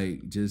definitely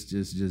like just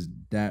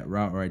that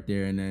route right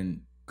there. And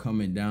then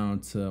coming down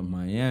to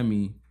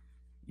Miami,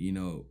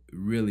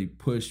 really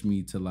pushed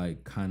me to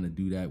like kind of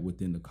do that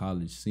within the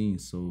college scene.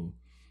 So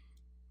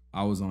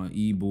I was on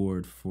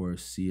e-board for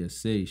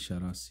CSA.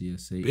 Shout out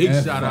CSA. Big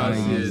shout out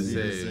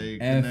CSA.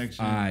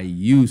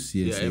 FIU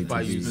CSA. Yeah,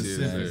 FIU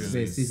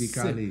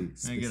Specifically.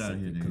 Man, get out of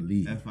here,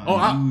 nigga. Oh,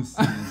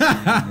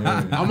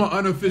 I'm an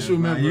unofficial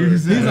member.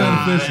 He's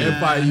unofficial.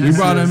 FIU.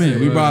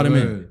 We brought him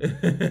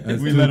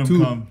in. We let him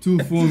come. Two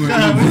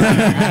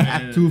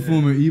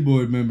former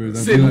e-board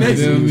members. Sitting next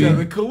to each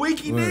other.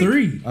 Kawiki, nigga.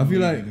 3. I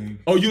feel like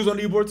Oh, you was on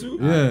e-board too?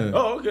 Yeah.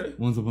 Oh, okay.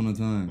 Once upon a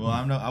time. Well,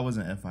 I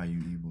wasn't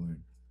FIU e-board.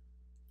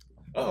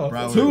 Oh,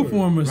 Broward. 2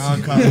 former.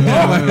 Broward College. No,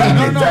 I was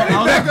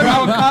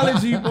Broward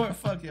College e-board.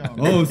 Fuck y'all.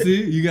 Oh,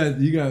 see, you got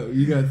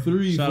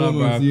 3 Shout out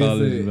former Broward CSA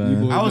College, man.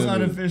 e-board I was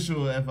members.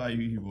 unofficial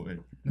FIU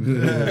e-board.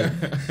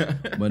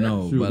 But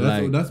no, Shoot, but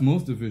that's, like, that's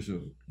most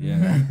official.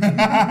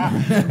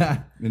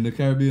 yeah. In the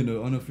Caribbean,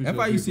 the unofficial. FIU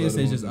people are CSA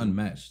the is just ones-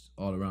 unmatched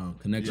all around.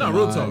 Connection. No,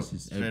 real talk.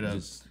 Straight up.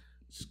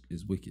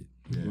 It's wicked.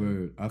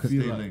 Word. I Stay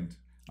feel linked.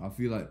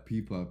 like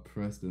people are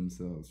pressed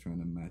themselves trying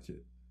to match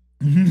it.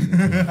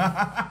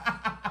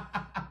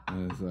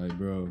 And it's like,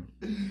 bro,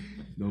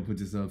 don't put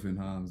yourself in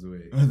harm's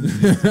way.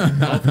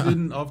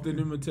 Often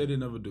imitated,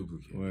 never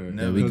duplicate. Word.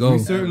 There we Because go. We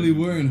certainly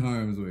were in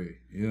harm's way.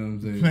 You know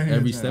what I'm saying?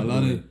 Every step a of lot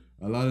the way. of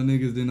a lot of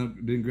niggas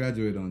didn't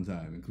graduate on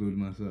time, including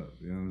myself.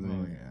 You know what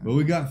I'm saying? Oh, yeah. But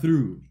we got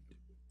through.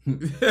 We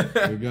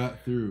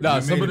got through. Nah,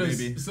 We some made of it,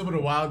 baby. some of the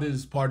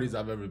wildest parties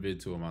I've ever been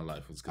to in my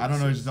life was. I don't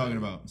know what you're talking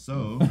about.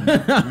 So, we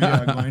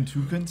are going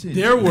to continue.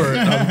 There were.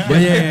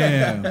 But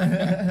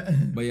yeah.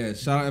 But yeah,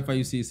 shout out FIU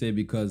CSA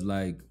because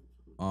like,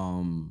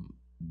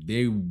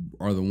 they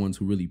are the ones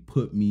who really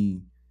put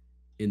me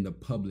in the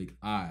public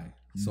eye.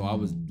 So I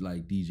was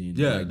like DJing,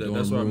 Yeah, like dorm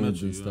that's where I met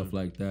rooms you, and yeah. stuff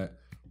like that.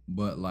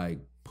 But like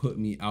put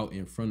me out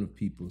in front of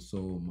people.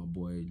 So my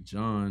boy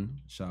John,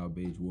 shout out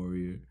Beige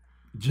Warrior,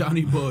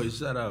 Johnny Boy,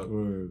 shout out.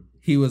 Word.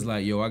 he was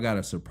like, yo, I got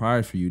a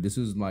surprise for you. This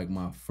is like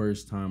my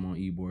first time on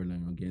e-board, like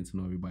I'm getting to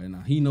know everybody.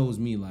 Now he knows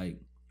me like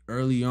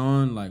early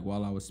on, like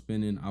while I was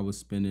spinning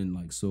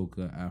like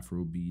soca,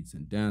 Afro beats,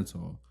 and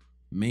dancehall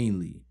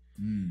mainly.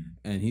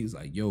 And he's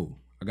like, yo,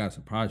 I got a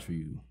surprise for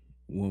you.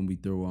 when we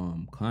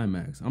throw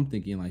Climax, I'm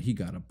thinking like he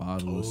got a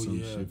bottle or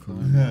some shit.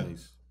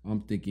 Climax.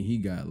 I'm thinking he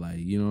got like,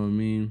 you know what I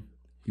mean?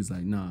 He's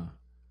like, nah.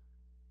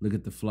 Look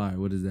at the flyer.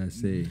 What does that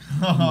say?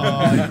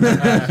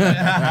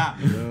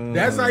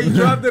 That's how you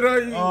dropped it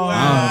on you.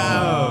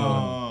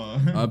 Wow.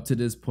 Up to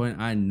this point,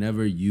 I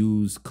never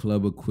used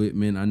club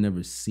equipment. I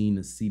never seen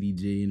a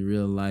CDJ in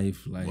real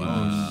life. Like,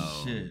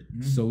 shit.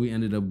 So we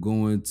ended up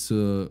going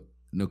to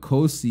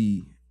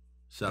Nkosi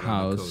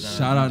house.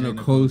 Shout out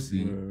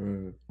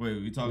Nkosi.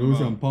 Wait, we talking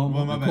about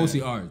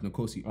Nkosi Arts.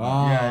 Nkosi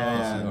Arts.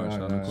 Yeah.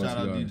 Shout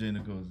out DJ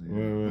Nkosi.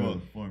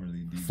 Well,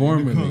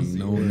 formerly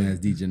known as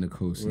DJ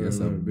Nkosi. That's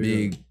a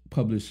big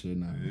publisher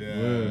now.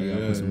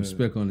 Yeah. Put some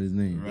respect on his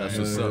name. That's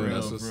what's up.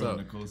 That's what's up.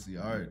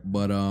 Nkosi Art.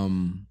 But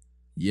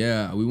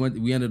yeah,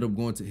 we ended up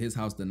going to his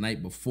house the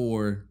night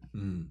before.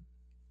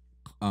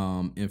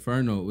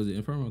 Inferno, was it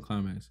Inferno or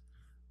Climax?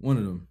 One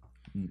of them.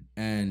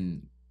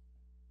 And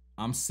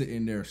I'm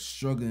sitting there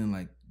struggling,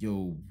 like,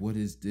 yo, what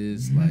is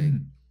this? Like,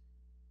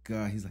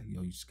 God, he's like,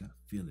 yo, you just gotta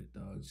feel it,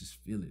 dog. Just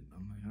feel it.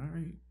 I'm like, all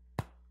right.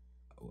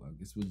 Well, I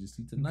guess we'll just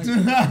see tonight.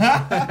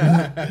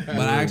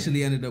 But I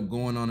actually ended up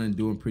going on and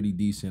doing pretty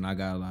decent. I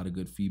got a lot of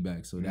good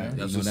feedback, so that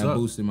that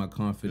boosted my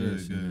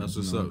confidence. That's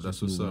what's up.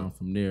 That's what's up.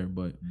 From there,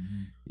 but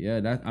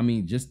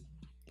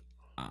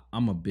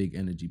I'm a big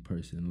energy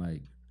person.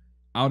 Like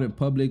out in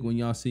public, when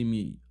y'all see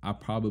me, I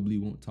probably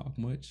won't talk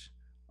much,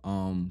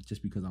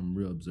 just because I'm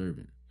real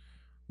observant.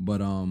 But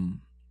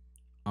I'm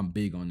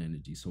big on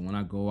energy. So when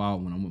I go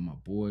out, when I'm with my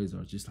boys,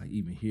 or just like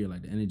even here,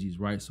 like the energy's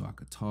right, so I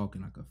could talk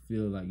and I could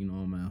feel like, you know,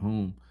 I'm at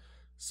home.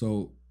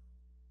 So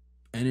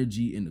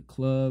energy in the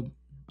club,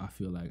 I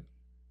feel like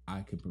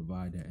I can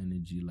provide that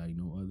energy like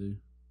no other.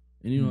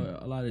 And you know,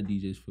 a lot of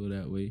DJs feel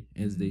that way,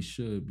 as they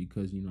should,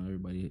 because you know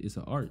everybody. It's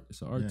an art.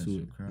 It's an art to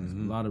it. There's a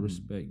lot of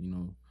respect. You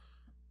know,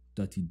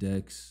 Dutty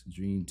Dex,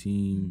 Dream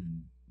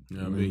Team.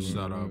 Yeah, big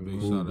shout out.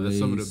 That's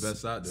some of the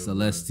best out there.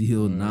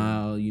 Celestial,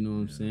 Nile, you know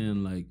what I'm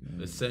saying? Like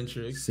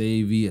Eccentrics.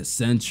 Savvy,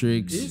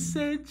 Eccentrics.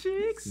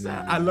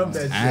 I love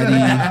that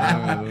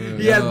shit.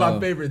 He has my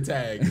favorite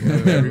tag.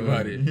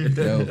 Everybody.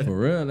 Yo, for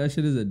real, that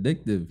shit is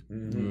addictive.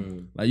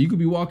 Like you could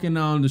be walking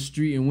down the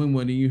street in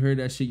Wynwood and you heard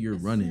that shit, you're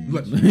running.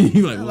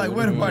 You like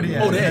where the party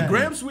at? Oh, they had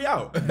Gramps, we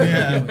out.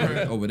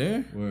 Over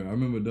there? Well, I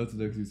remember Dutty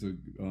Dex used to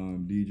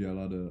DJ a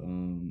lot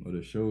of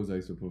the shows I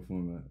used to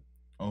perform at.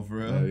 Oh, for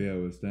real? Yeah,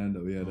 with stand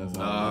up. Yeah, that's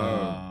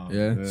how.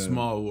 Yeah.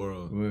 Small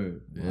world.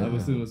 Word. I have a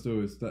similar story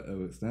with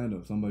stand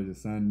up. Somebody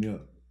just signed me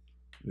up.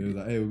 They was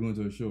like, "Hey, we're going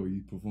to a show.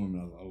 You performing?"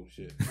 I was like, "Oh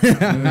shit."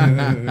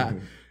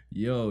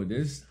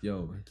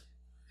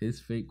 His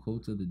fake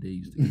quotes of the day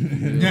used to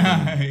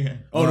be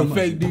Oh, the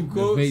fake deep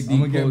quotes?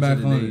 I'm gonna get back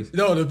on it.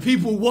 No, the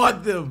people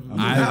want them.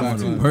 I have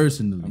to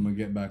personally. I'm gonna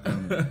get back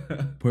on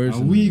it.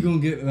 Personally. And we gonna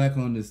get back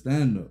on the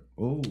stand up.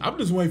 Oh. I'm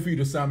just waiting for you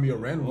to sign me a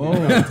random.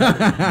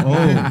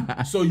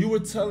 So you were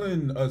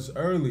telling us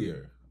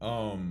earlier,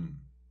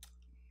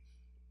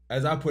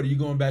 as I put it, you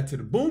going back to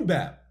the boom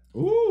bap.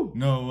 Ooh.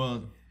 No,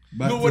 well.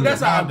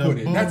 That's how I put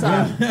it. That's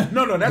how.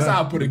 That's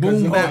how I put it.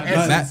 Boom bap.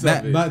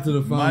 Back to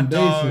the foundation. My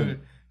dog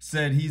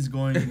said he's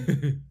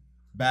going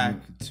back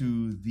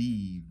to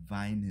the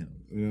vinyl.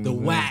 The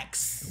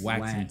wax. My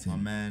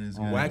man is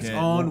going wax get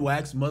on,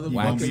 wax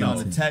motherfucking on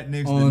off. the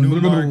Technics, the On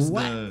Numarks,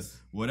 wax. the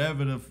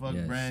whatever the fuck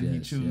brand he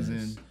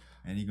choosing,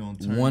 and he gonna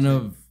turn one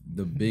of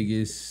the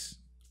biggest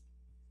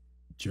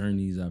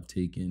journeys I've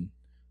taken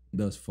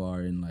thus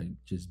far in like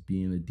just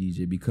being a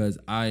DJ, because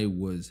I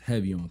was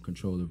heavy on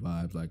controller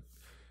vibes, like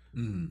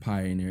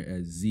Pioneer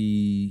as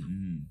Z,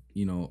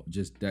 you know,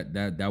 just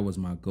that was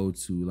my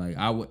go-to. Like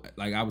I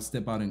would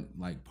step out in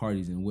like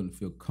parties and wouldn't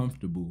feel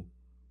comfortable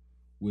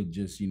with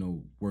just, you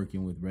know,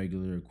 working with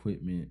regular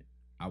equipment.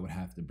 I would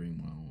have to bring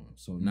my own.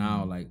 So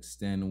now like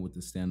standing with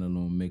the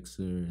standalone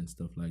mixer and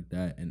stuff like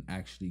that, and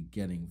actually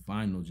getting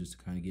vinyl just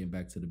to kind of get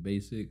back to the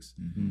basics,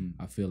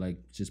 I feel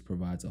like just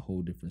provides a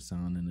whole different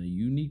sound and a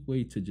unique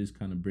way to just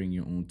kind of bring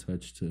your own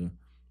touch to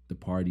the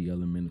party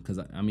element. Because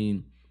I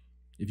mean,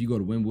 if you go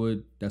to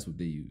Wynwood, that's what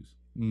they use.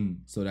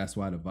 So that's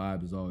why the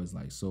vibe is always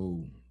like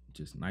so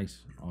just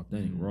nice,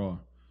 authentic, raw.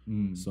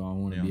 So I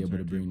want to be able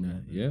to bring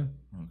that. Yeah.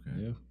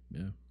 Okay.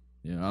 Yeah.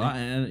 A lot,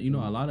 and you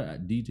know, a lot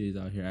of DJs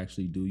out here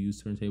actually do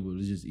use turntables.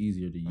 It's just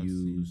easier to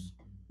use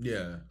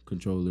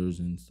controllers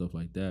and stuff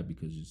like that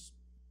because it's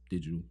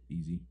digital,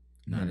 easy,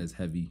 not as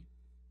heavy.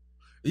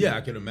 Yeah,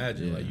 I can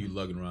imagine like you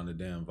lugging around the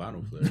damn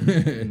vinyl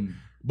player.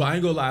 But I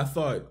ain't gonna lie, I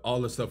thought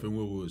all the stuff in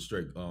Wynwood was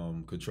straight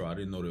control. I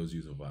didn't know they was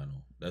using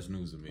vinyl. That's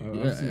news to me.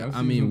 I've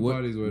seen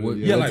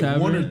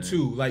like one or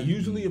two. Like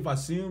usually if I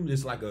see them,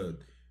 it's like a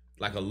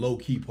low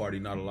key party,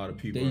 not a lot of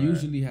people. They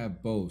usually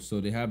have both.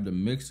 So they have the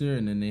mixer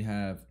and then they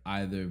have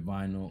either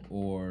vinyl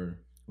or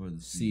the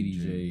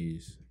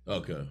CDJs.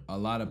 Okay. A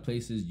lot of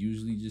places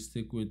usually just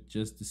stick with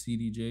just the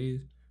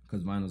CDJs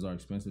because vinyls are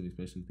expensive,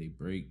 especially if they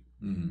break.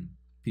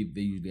 People,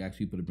 they usually ask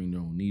people to bring their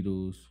own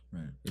needles.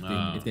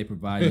 Right. If they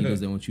provide needles,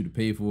 they want you to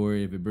pay for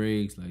it. If it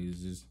breaks, like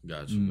it's just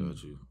got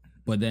you.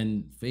 But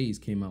then FaZe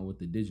came out with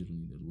the digital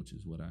needle, which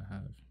is what I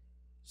have.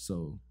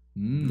 So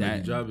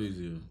that job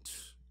easier.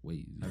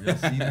 Wait. Have y'all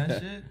seen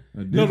that shit?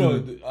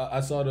 No,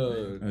 I saw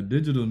a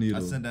digital needle.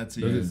 I sent that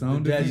to Does you. it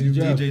sound Jazzy different?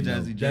 Jeff. DJ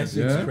Jazzy Jeff. That's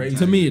Yeah? crazy.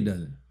 To me, it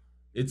doesn't.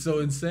 It's so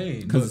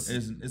insane.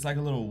 It's like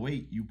a little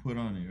weight you put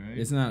on it, right?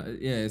 It's not.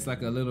 Yeah, it's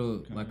like a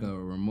little, like a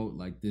remote,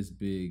 like this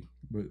big.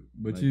 But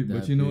Like you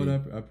that know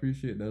what big. I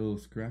appreciate that little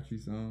scratchy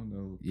sound. That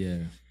little, Yeah.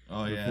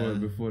 Oh yeah.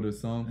 before the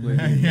song plays.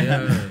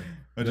 Yeah.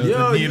 But just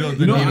Yo, the needle,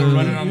 you know,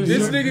 running on the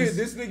this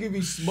surface. nigga be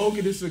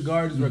smoking his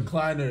cigar, his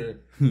recliner,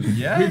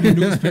 Yeah. reading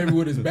the newspaper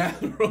with his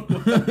bathroom.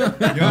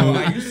 Yo,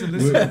 I used to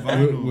listen to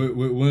vinyl.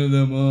 with one of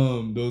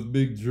them those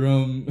big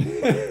drum.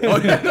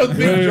 Oh yeah, those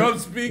big drum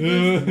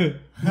speakers.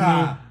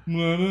 Ha.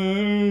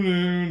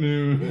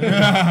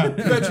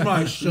 Fetch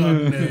my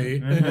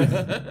Chardonnay.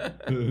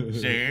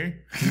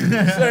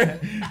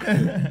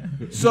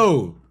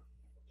 So,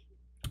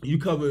 you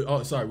covered.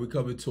 Oh, sorry, we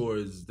covered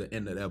towards the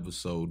end of the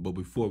episode. But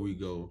before we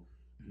go,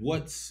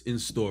 what's in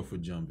store for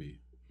Jumbee?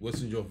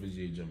 What's in store for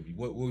DJ Jumbee?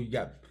 What you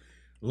got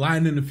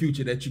lying in the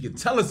future that you can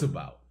tell us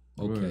about?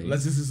 Okay.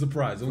 Let's just a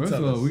surprise. Don't First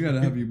tell of all, us. we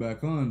gotta have you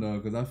back on,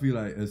 dog, because I feel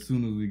like as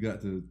soon as we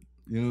got to,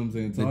 you know what I'm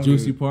saying, The talking-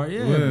 juicy part,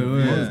 yeah. Word,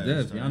 Most yeah.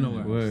 def. Y'all know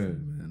where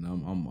Word.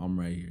 I'm man. I'm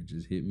right here.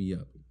 Just hit me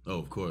up. Oh,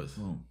 of course.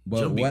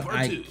 But Jumbee what part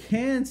I 2.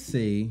 can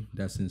say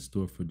that's in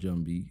store for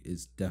Jumbee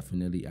is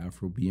definitely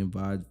Afro B and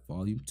Vibes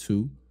Volume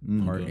 2,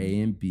 Part A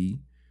and B.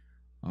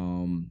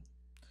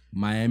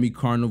 Miami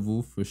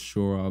Carnival for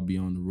sure. I'll be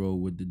on the road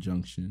with the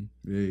Junction.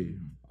 Hey.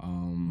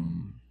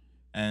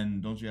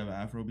 And don't you have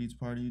an Afrobeats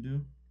party you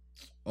do?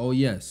 Oh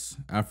yes,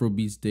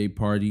 Afrobeats Day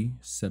Party,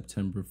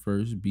 September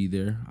 1st. Be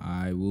there.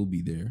 I will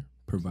be there,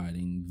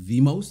 providing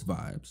the most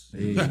vibes.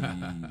 Hey.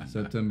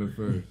 September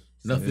 1st.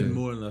 Nothing Yeah.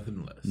 more,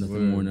 nothing less.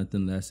 Nothing more,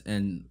 nothing less.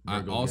 And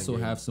Virgo I also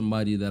gang. have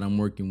somebody that I'm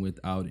working with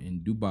out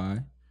in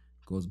Dubai.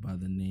 Goes by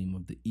the name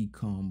of the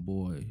Ecom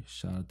Boy.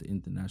 Shout out to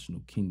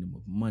International Kingdom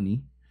of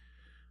Money.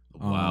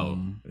 Wow.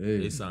 Hey.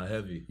 They sound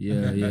heavy.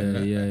 Yeah.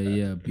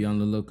 Be on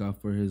the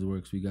lookout for his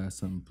works. We got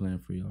something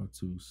planned for y'all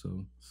too.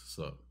 So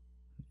So,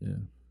 yeah.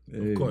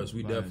 Hey. of course,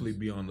 we definitely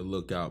be on the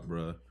lookout,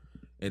 bro.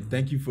 And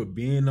thank you for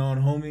being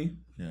on, homie.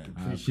 Yeah.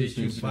 Appreciate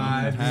you appreciate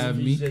vibes. have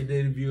me. Appreciate the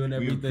interview and We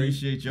everything.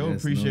 appreciate your Yes,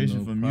 appreciation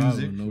no for problem,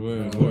 music. no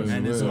Word, problem. word,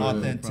 And his word,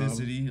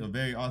 authenticity, a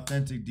very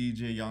authentic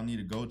DJ. Y'all need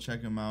to go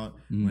check him out.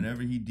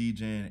 Whenever he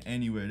DJing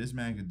anywhere, this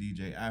man could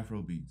DJ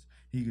Afrobeats.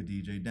 He could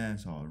DJ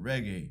dancehall,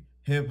 reggae,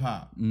 hip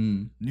hop,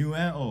 new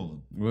and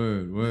old.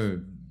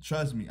 Word.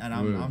 Trust me, and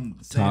Word. I'm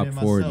saying Top it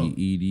 40, myself.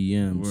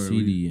 EDM, Word,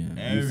 CDM,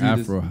 Every-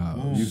 Afro Boom.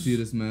 House. You see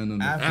this man on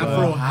the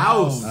Afro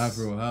House.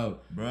 Afro House.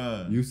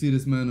 Bruh. You see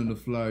this man on the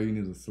flyer, you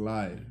need to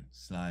slide.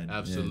 Slide. Yeah,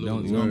 Absolutely.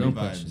 don't Word.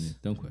 question it.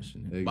 Don't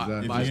question it.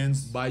 Exactly.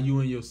 Buy you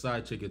and your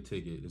side chick a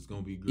ticket. It's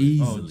gonna be great.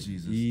 Easy. Oh,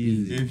 Jesus.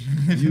 Easy.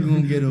 If- You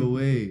gonna get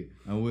away.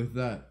 And with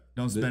that,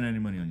 Don't spend any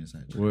money on your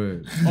side.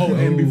 word. Oh,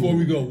 and before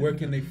we go, where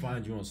can they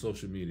find you on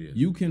social media?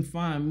 You can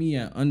find me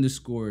at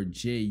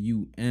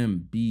 _JUMBEE_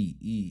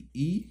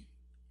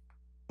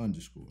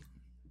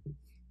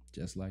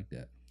 just like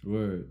that.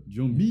 Word.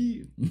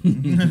 Jumbee.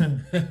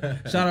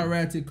 Shout out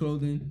Ratted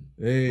Clothing.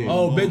 Hey.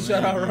 Oh, big man,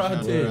 shout out big shout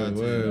out Ronte.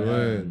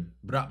 Word.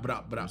 Bra,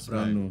 bra, bra,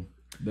 bra.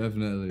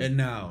 Definitely. And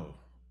now,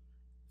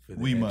 for the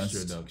We must.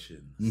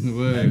 introduction.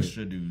 Word.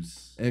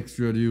 Extroduce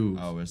Extra due.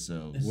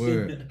 ourselves.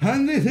 Word.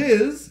 And it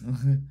is.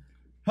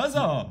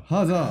 Huzzah!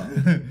 Huzzah.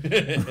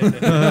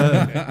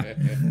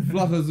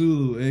 Flocka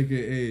Zulu,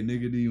 aka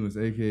Nicodemus,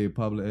 aka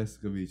Pablo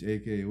Escovich,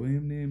 aka what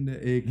him name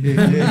that?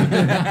 AKA.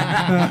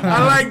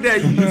 I like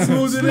that. You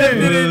smooth it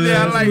in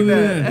there. I like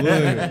that.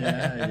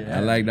 Word. I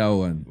like that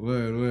one.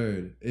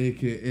 Word.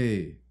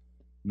 AKA.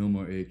 No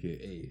more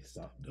AKA.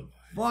 Stop the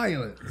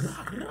violence.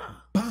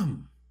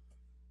 Bam.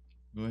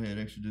 Go ahead,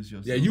 introduce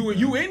yourself. Yeah, you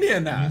in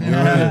here now.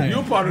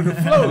 You're part of the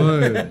flow.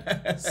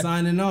 Word.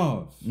 Signing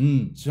off.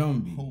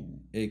 Jumbee, Oh.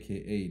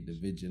 aka the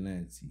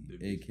Vigilante,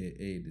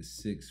 aka the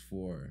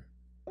 6'4",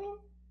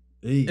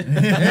 Hey.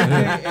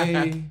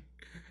 aka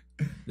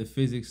the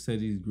Physics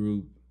Studies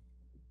Group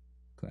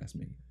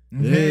classmate.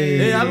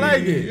 Hey, I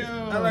like it.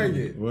 Yo. I like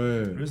it.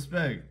 Word.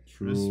 Respect.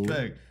 True.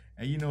 Respect.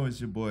 And you know it's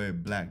your boy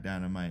Black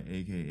Dynamite,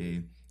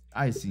 aka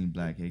I Seen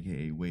Black,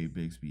 aka Wade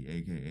Bixby,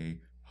 aka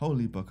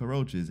Holy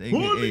Buckaroaches,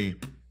 aka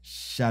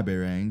Shabby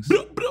Rangs.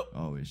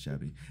 Always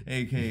shabby.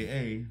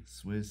 AKA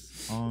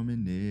Swiss Army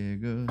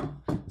nigga.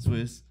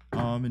 Swiss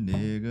Army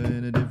nigga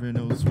in a different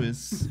old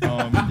Swiss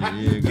Army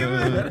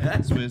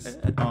nigga. Swiss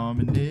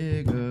Army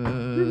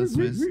nigga.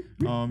 Swiss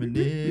Army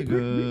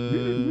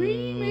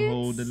nigga.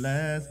 Hold the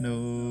last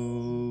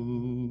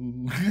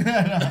note.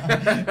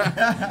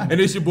 And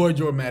it's your boy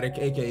Jormatic,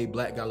 aka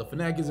Black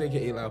Galifianakis,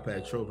 aka Loud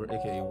Pat Trover,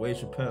 aka Wade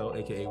Chappelle,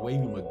 aka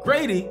Wavy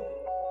McGrady,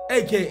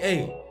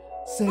 aka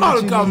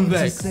Marlon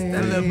Convex.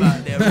 Tell them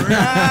about that,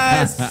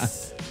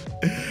 Russ.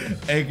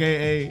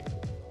 AKA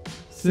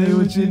say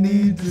what you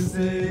need to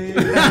say.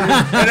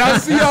 And I'll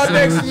see y'all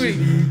next week.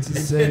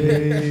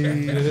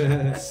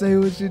 Say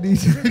what you need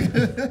to say.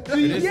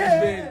 This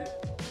has been